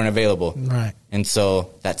available. They weren't available. Right. And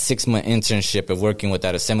so that 6-month internship of working with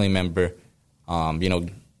that assembly member,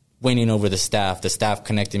 winning over the staff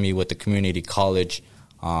connected me with the community college,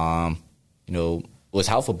 was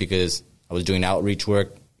helpful because I was doing outreach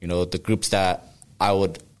work. The groups that I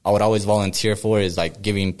would always volunteer for is like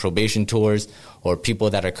giving probation tours or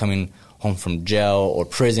people that are coming home from jail or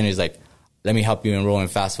prison is like, let me help you enroll in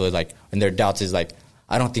FAFSA. Like, and their doubts is like,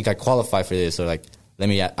 I don't think I qualify for this, or like,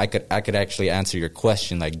 I could actually answer your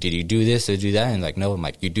question. Like, did you do this or do that? And like, no, I'm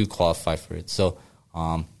like, you do qualify for it. So,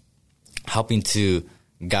 helping to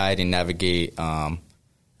guide and navigate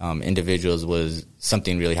individuals was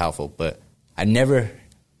something really helpful. But I never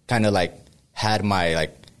kind of like had my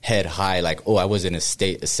like head high, like, I was in a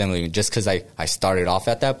state assembly. Just because I started off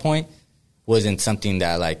at that point wasn't something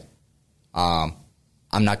that like, I'm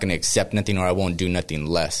not going to accept nothing or I won't do nothing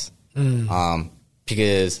less.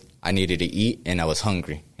 Because I needed to eat and I was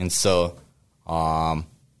hungry. And so while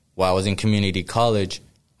I was in community college,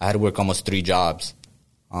 I had to work almost 3 jobs.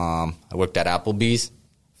 I worked at Applebee's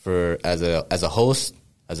as a host,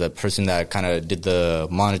 as a person that kind of did the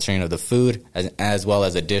monitoring of the food, as well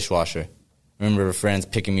as a dishwasher. I remember friends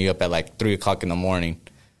picking me up at like 3 o'clock in the morning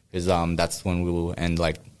because that's when we will, and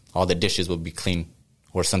like all the dishes would be clean,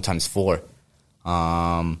 or sometimes 4.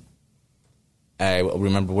 I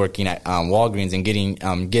remember working at Walgreens and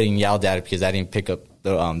getting yelled at because I didn't pick up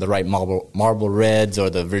the right Marlboro Reds or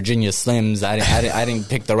the Virginia Slims. I didn't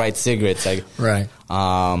pick the right cigarettes. Right.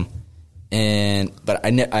 But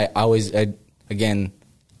I always I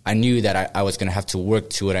knew that I was gonna have to work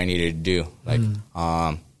to what I needed to do.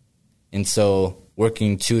 And so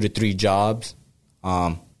working 2 to 3 jobs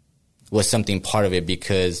was something part of it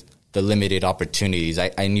because the limited opportunities.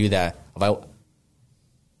 I knew that if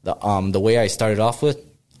the way I started off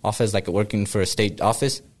as like working for a state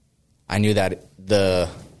office, I knew that the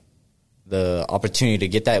opportunity to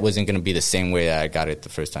get that wasn't going to be the same way that I got it the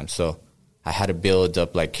first time. So I had to build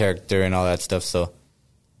up like character and all that stuff. So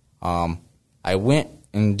I went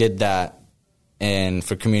and did that. And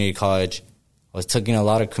for community college, I was taking a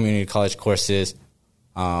lot of community college courses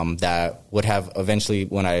that would have eventually,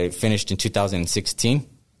 when I finished in 2016,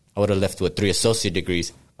 I would have left with 3 associate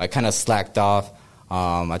degrees. I kind of slacked off.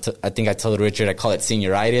 I think I told Richard I call it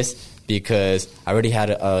senioritis because I already had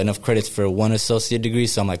enough credits for 1 associate degree.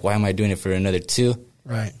 So I'm like, why am I doing it for another 2?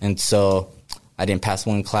 Right. And so I didn't pass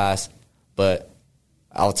 1 class. But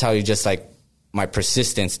I'll tell you, just like my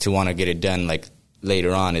persistence to want to get it done like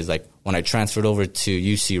later on is like when I transferred over to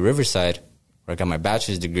UC Riverside, where I got my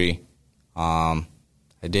bachelor's degree, I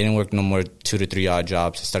didn't work no more 2 to 3 odd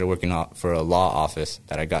jobs. I started working for a law office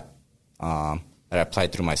that I got, that I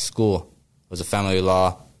applied through my school. It was a family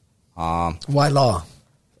law. Why law?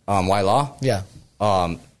 Why law? Yeah.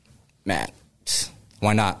 Man,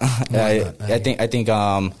 why not? Why not? I think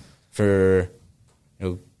for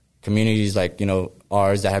communities like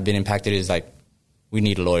ours that have been impacted is like we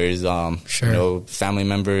need lawyers. Sure. Family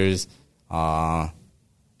members. My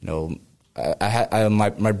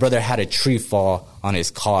brother had a tree fall on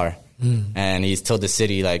his car, and he's told the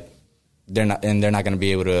city like they're not going to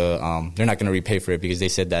be able to they're not going to repay for it because they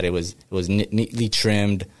said that it was neatly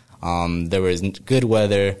trimmed. There was good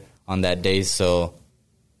weather on that day, so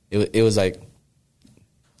it was like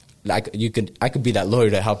I could be that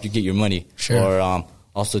lawyer to help you get your money. Sure. Or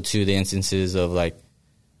also to the instances of like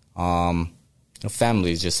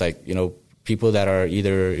families, just like people that are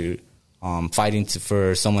either fighting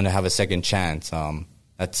for someone to have a second chance.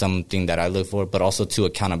 That's something that I look for, but also to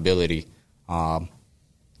accountability.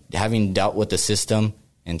 Having dealt with the system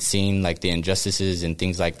and seeing like the injustices and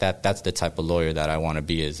things like that, that's the type of lawyer that I want to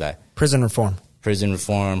be. Is that prison reform? Prison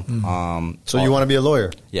reform. So you want to be a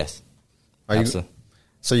lawyer? Yes. Absolutely.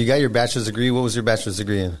 So you got your bachelor's degree. What was your bachelor's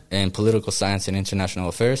degree in? In political science and international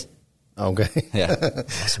affairs. Okay. Yeah.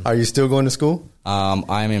 Awesome. Are you still going to school?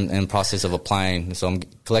 I'm in process of applying. So I'm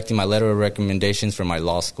collecting my letter of recommendations for my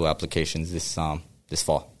law school applications this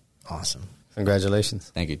fall. Awesome.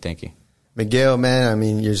 Congratulations. Thank you. Miguel, man, I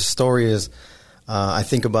mean, your story is, I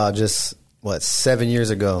think about just, 7 years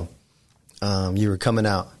ago, you were coming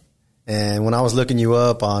out And when I was looking you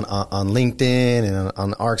up on LinkedIn and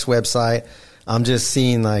on ARC's website, I'm just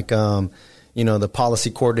seeing like, the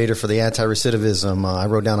policy coordinator for the Anti-Recidivism. I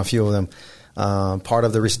wrote down a few of them. Part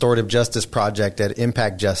of the Restorative Justice Project at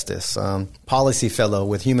Impact Justice. Policy fellow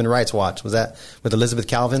with Human Rights Watch. Was that with Elizabeth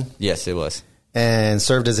Calvin? Yes, it was. And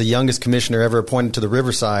served as the youngest commissioner ever appointed to the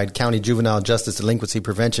Riverside County Juvenile Justice Delinquency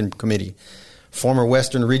Prevention Committee. Former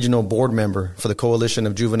Western Regional Board member for the Coalition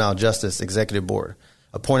of Juvenile Justice Executive Board.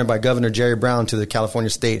 Appointed by Governor Jerry Brown to the California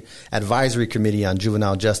State Advisory Committee on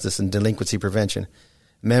Juvenile Justice and Delinquency Prevention.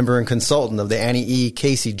 Member and consultant of the Annie E.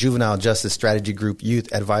 Casey Juvenile Justice Strategy Group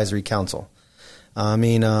Youth Advisory Council.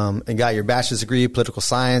 And got your bachelor's degree, political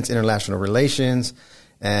science, international relations,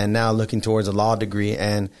 and now looking towards a law degree.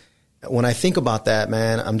 And when I think about that,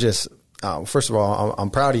 man, I'm just first of all, I'm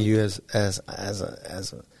proud of you as a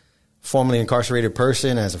formerly incarcerated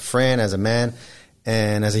person, as a friend, as a man,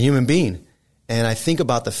 and as a human being. And I think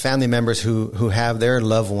about the family members who have their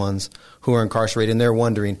loved ones who are incarcerated, and they're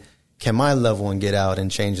wondering, can my loved one get out and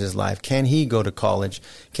change his life? Can he go to college?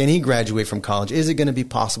 Can he graduate from college? Is it going to be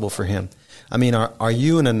possible for him? I mean, are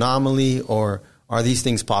you an anomaly, or are these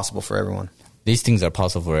things possible for everyone? These things are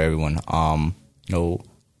possible for everyone.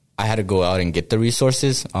 I had to go out and get the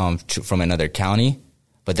resources from another county,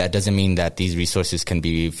 but that doesn't mean that these resources can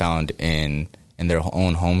be found in their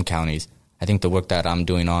own home counties. I think the work that I'm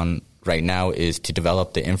doing on right now is to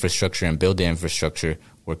develop the infrastructure and build the infrastructure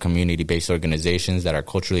where community-based organizations that are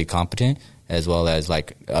culturally competent, as well as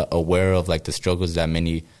aware of the struggles that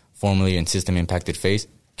many formerly and system impacted face,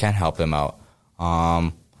 can help them out.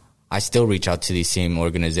 I still reach out to these same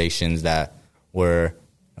organizations that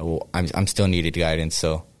I'm still needed guidance,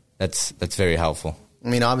 so that's very helpful. I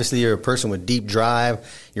mean, obviously you're a person with deep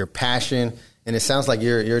drive, your passion, and it sounds like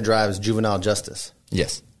your drive is juvenile justice.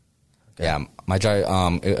 Yes. Okay. Yeah, my drive,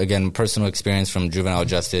 again, personal experience from juvenile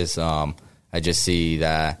justice, I just see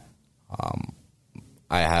that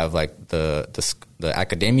I have the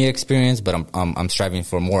academia experience, but I'm striving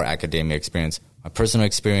for more academia experience. My personal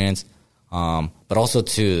experience, but also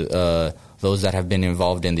to those that have been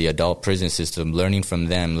involved in the adult prison system, learning from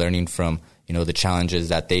them, learning from the challenges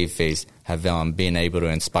that they face, have been able to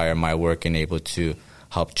inspire my work and able to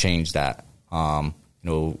help change that.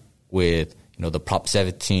 With the Prop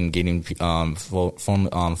 17 getting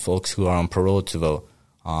folks who are on parole to vote.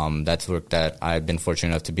 That's work that I've been fortunate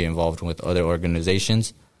enough to be involved with other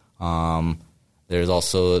organizations. There's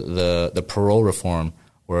also the parole reform.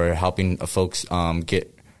 We're helping folks earn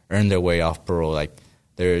their way off parole.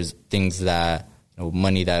 There's things that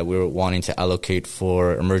money that we're wanting to allocate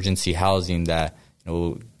for emergency housing that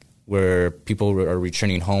where people are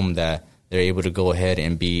returning home, that they're able to go ahead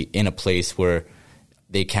and be in a place where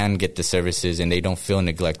they can get the services and they don't feel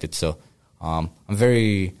neglected. So I'm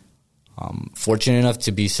very fortunate enough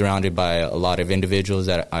to be surrounded by a lot of individuals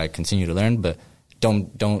that I continue to learn, but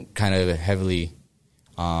don't kind of heavily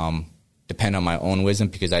depend on my own wisdom,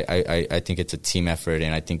 because I think it's a team effort,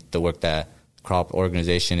 and I think the work that CROP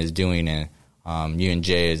organization is doing and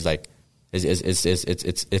U&J is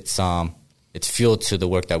it's fuel to the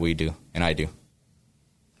work that we do and I do.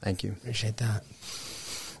 Thank you. Appreciate that.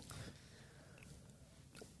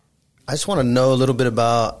 I just want to know a little bit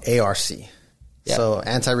about ARC. Yeah. So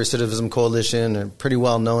Anti-Recidivism Coalition, are pretty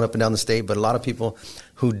well known up and down the state, but a lot of people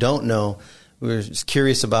who don't know, we're just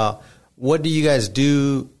curious about, what do you guys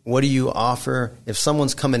do? What do you offer? If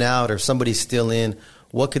someone's coming out or somebody's still in,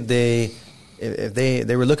 what could they, if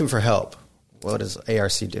they were looking for help, what does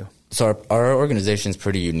ARC do? So our organization is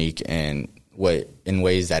pretty unique in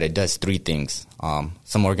ways that it does three things.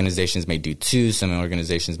 Some organizations may do two, some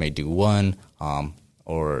organizations may do one,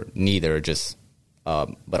 or neither,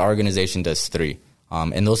 but our organization does three.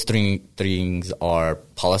 And those three things are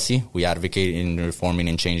policy. We advocate in reforming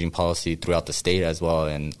and changing policy throughout the state, as well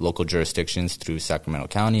in local jurisdictions through Sacramento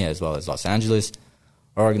County, as well as Los Angeles.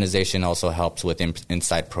 Our organization also helps with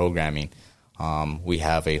inside programming. We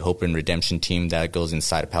have a Hope and Redemption team that goes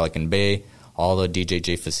inside of Pelican Bay, all the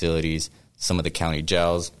DJJ facilities, some of the county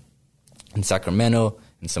jails in Sacramento,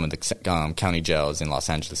 and some of the county jails in Los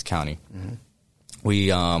Angeles County. Mm-hmm. We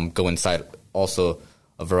go inside also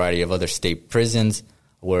a variety of other state prisons,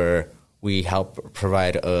 where we help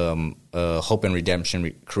provide a Hope and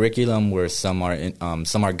Redemption curriculum, where some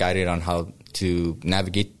are guided on how to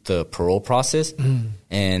navigate the parole process. Mm.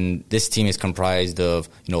 And this team is comprised of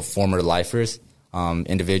former lifers,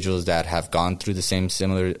 individuals that have gone through the same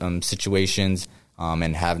similar situations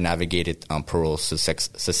and have navigated parole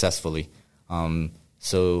successfully. And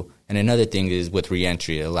another thing is with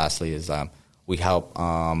reentry. Lastly, is we help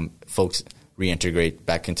folks reintegrate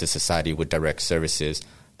back into society with direct services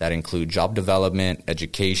that include job development,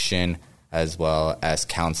 education, as well as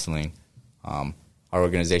counseling. Our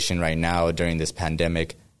organization right now during this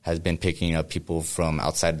pandemic has been picking up people from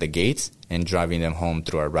outside the gates and driving them home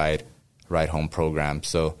through our ride home program.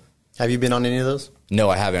 So, have you been on any of those? No,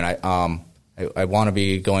 I haven't. I want to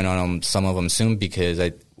be going on some of them soon because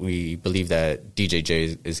we believe that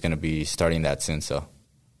DJJ is going to be starting that soon. So,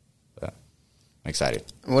 I'm excited.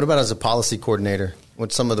 What about as a policy coordinator?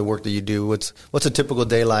 What's some of the work that you do? What's a typical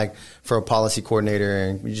day like for a policy coordinator?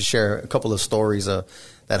 And you just share a couple of stories that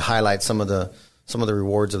highlight some of the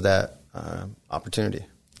rewards of that opportunity.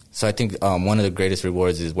 So I think one of the greatest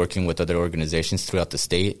rewards is working with other organizations throughout the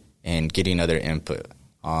state and getting other input.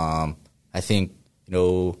 I think,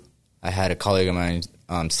 I had a colleague of mine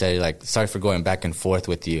say, like, sorry for going back and forth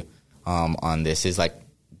with you on this. It's like,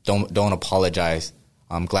 don't apologize.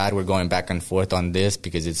 I'm glad we're going back and forth on this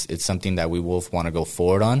because it's something that we both want to go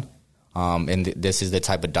forward on. And this is the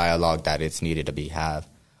type of dialogue that it's needed to have.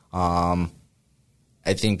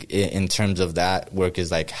 I think in terms of that work is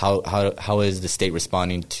like how is the state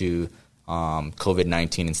responding to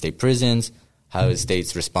COVID-19 in state prisons? How is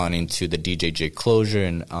states responding to the DJJ closure,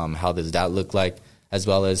 and how does that look like? As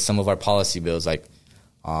well as some of our policy bills, like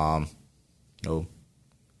so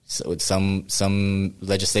some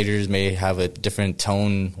legislators may have a different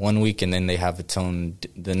tone one week, and then they have a tone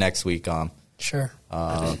the next week. Sure.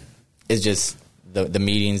 It's just the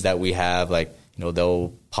meetings that we have, like.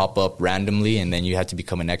 They'll pop up randomly, and then you have to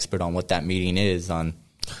become an expert on what that meeting is on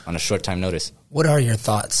a short time notice. What are your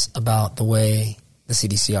thoughts about the way the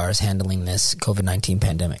CDCR is handling this COVID-19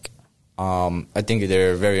 pandemic? I think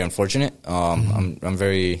they're very unfortunate. I'm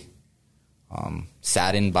very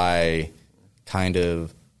saddened by kind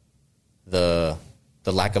of the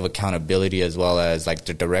lack of accountability, as well as like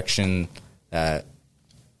the direction that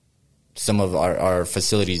some of our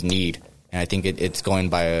facilities need. And I think it's going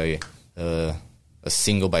by a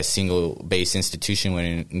single by single based institution when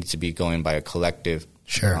it needs to be going by a collective,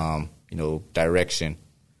 direction.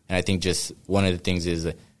 And I think just one of the things is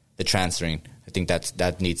the transferring. I think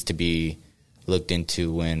that needs to be looked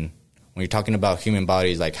into when you're talking about human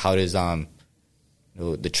bodies. Like, how does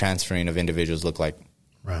the transferring of individuals look like?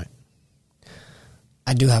 Right.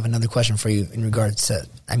 I do have another question for you in regards to,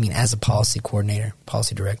 as a policy coordinator,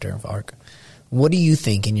 policy director of ARC. What do you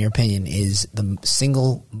think, in your opinion, is the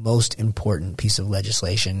single most important piece of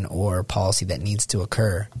legislation or policy that needs to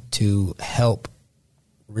occur to help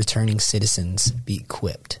returning citizens be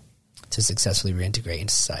equipped to successfully reintegrate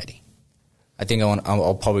into society? I think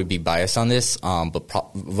I'll probably be biased on this, but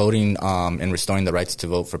voting and restoring the rights to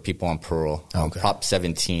vote for people on parole, Prop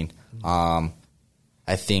 17.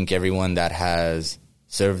 I think everyone that has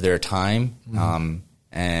served their time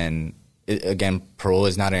and again, parole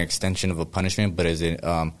is not an extension of a punishment, but is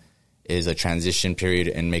a transition period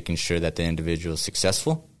in making sure that the individual is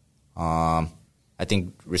successful. I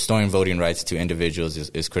think restoring voting rights to individuals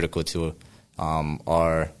is critical to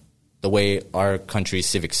the way our country's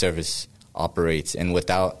civic service operates, and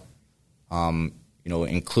without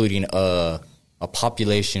including a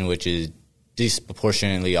population which is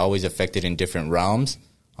disproportionately always affected in different realms.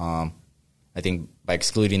 I think by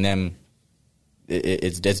excluding them,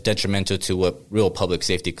 it's detrimental to what real public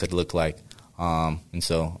safety could look like. And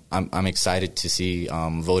so I'm excited to see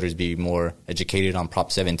voters be more educated on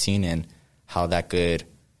Prop 17 and how that could,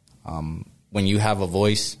 when you have a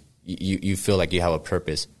voice, you feel like you have a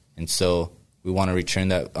purpose. And so we want to return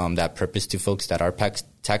that purpose to folks that are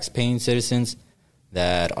tax-paying citizens,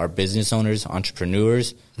 that are business owners,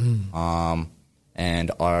 entrepreneurs,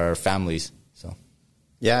 and our families. So,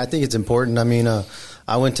 yeah, I think it's important.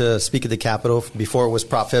 I went to speak at the Capitol before it was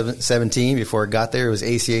Prop 17. Before it got there, it was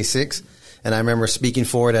ACA 6. And I remember speaking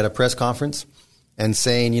for it at a press conference and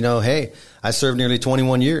saying, hey, I served nearly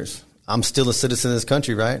 21 years. I'm still a citizen of this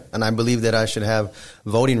country, right? And I believe that I should have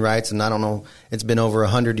voting rights. And I don't know, it's been over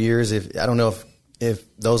 100 years. I don't know if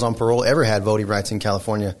those on parole ever had voting rights in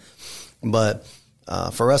California. But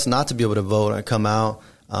for us not to be able to vote and come out,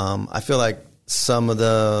 I feel like some of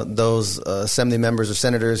those assembly members or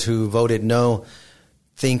senators who voted no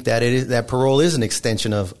think that that parole is an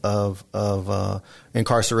extension of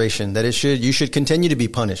incarceration, that you should continue to be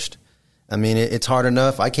punished. It's hard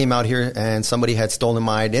enough. I came out here and somebody had stolen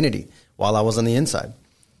my identity while I was on the inside.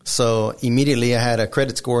 So immediately I had a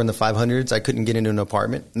credit score in the 500s. I couldn't get into an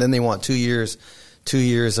apartment. And then they want 2 years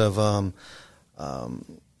of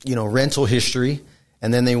rental history,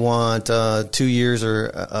 and then they want 2 years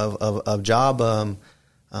of job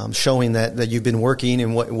showing that you've been working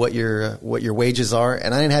and what your wages are.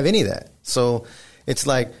 And I didn't have any of that. So it's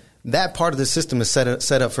like that part of the system is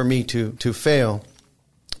set up for me to fail.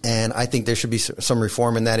 And I think there should be some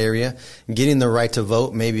reform in that area. Getting the right to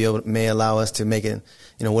vote may allow us to make it,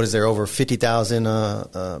 what is there, over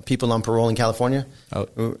 50,000 people on parole in California?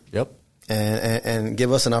 Oh, yep. And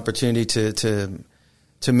give us an opportunity to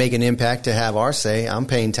make an impact, to have our say. I'm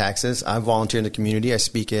paying taxes. I volunteer in the community. I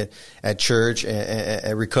speak at church,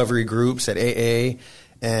 at recovery groups, at AA,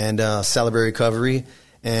 and Celebrate Recovery,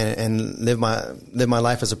 and live my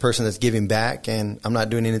life as a person that's giving back. And I'm not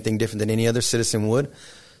doing anything different than any other citizen would.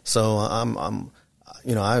 So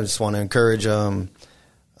I just want to encourage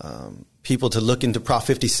people to look into Prop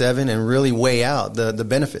 57 and really weigh out the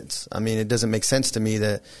benefits. I mean, it doesn't make sense to me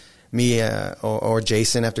that me or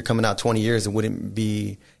Jason, after coming out 20 years, it wouldn't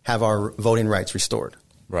have our voting rights restored.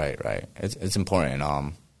 Right. It's important.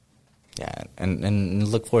 And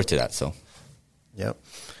look forward to that. So, yep.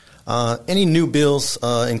 Any new bills?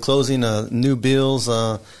 In closing, new bills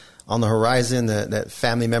on the horizon that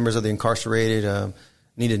family members of the incarcerated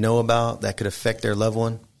need to know about that could affect their loved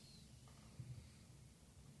one?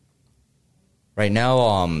 Right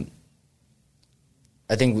now,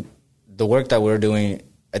 I think the work that we're doing,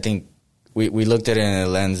 I think we looked at it in a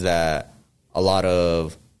lens that a lot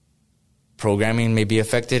of programming may be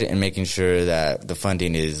affected, and making sure that the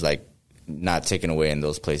funding is not taken away in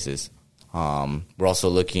those places. We're also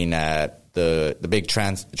looking at the big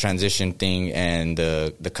transition thing and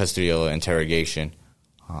the custodial interrogation.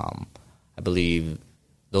 I believe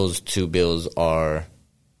those two bills are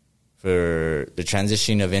for the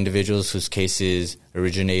transition of individuals whose cases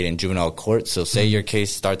originate in juvenile court. So say your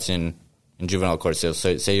case starts in juvenile court. So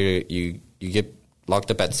say you get locked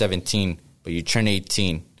up at 17, but you turn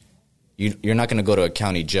 18. You're not going to go to a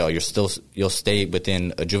county jail. You'll stay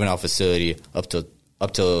within a juvenile facility up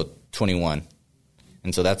till 21.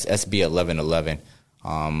 And so that's SB 1111.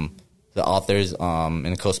 The authors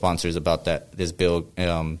and co-sponsors about this bill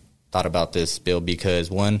thought about this bill because,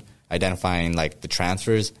 one, identifying the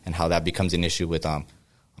transfers and how that becomes an issue with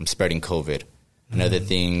spreading COVID. Another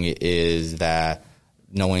thing is that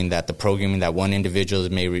knowing that the programming that one individual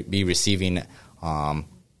may be receiving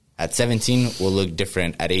at 17 will look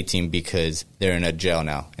different at 18 because they're in a jail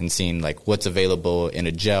now, and seeing what's available in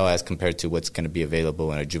a jail as compared to what's going to be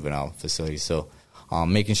available in a juvenile facility. So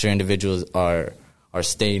making sure individuals are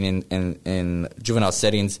staying in juvenile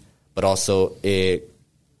settings, but also it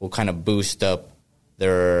will kind of boost up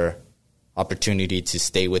their opportunity to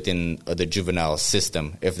stay within the juvenile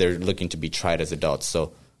system if they're looking to be tried as adults.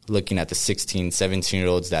 So looking at the 16,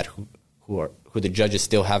 17-year-olds who the judges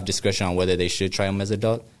still have discretion on whether they should try them as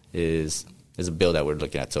adult is a bill that we're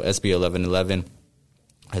looking at. So SB 1111,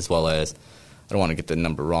 as well as, I don't want to get the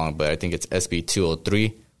number wrong, but I think it's SB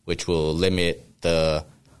 203, which will limit the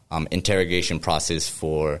interrogation process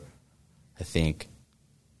for, I think,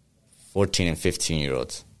 14 and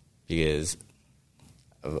 15-year-olds, because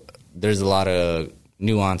there's a lot of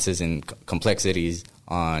nuances and complexities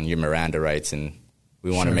on your Miranda rights, and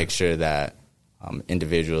we want to make sure that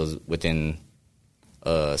individuals within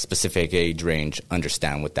a specific age range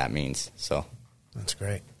understand what that means. So that's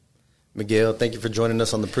great. Miguel, thank you for joining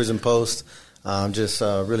us on the Prison Post. I'm just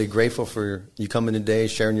really grateful for you coming today,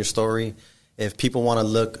 sharing your story. If people want to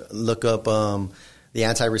look up the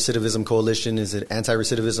Anti-Recidivism Coalition, is it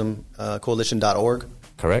antirecidivismcoalition.org?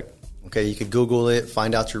 Correct. Okay, you could Google it,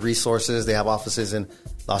 find out your resources. They have offices in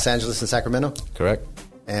Los Angeles and Sacramento. Correct.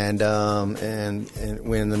 And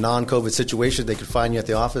when in the non-COVID situation, they could find you at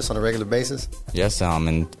the office on a regular basis? Yes,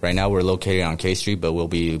 and right now we're located on K Street, but we'll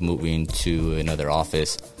be moving to another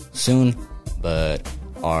office soon. But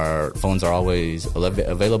our phones are always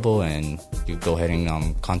available, and you go ahead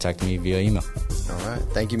and contact me via email. All right.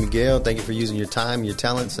 Thank you, Miguel. Thank you for using your time, your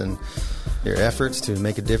talents, and your efforts to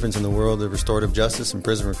make a difference in the world of restorative justice and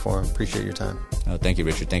prison reform. Appreciate your time. Oh, thank you,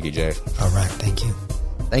 Richard. Thank you, Jay. All right. Thank you.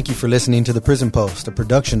 Thank you for listening to The Prison Post, a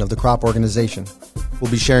production of the Crop Organization. We'll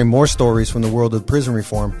be sharing more stories from the world of prison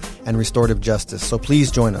reform and restorative justice, so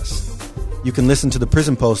please join us. You can listen to The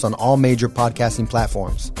Prison Post on all major podcasting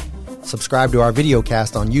platforms. Subscribe to our video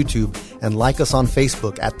cast on YouTube and like us on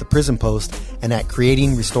Facebook at The Prison Post and at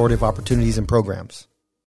Creating Restorative Opportunities and Programs.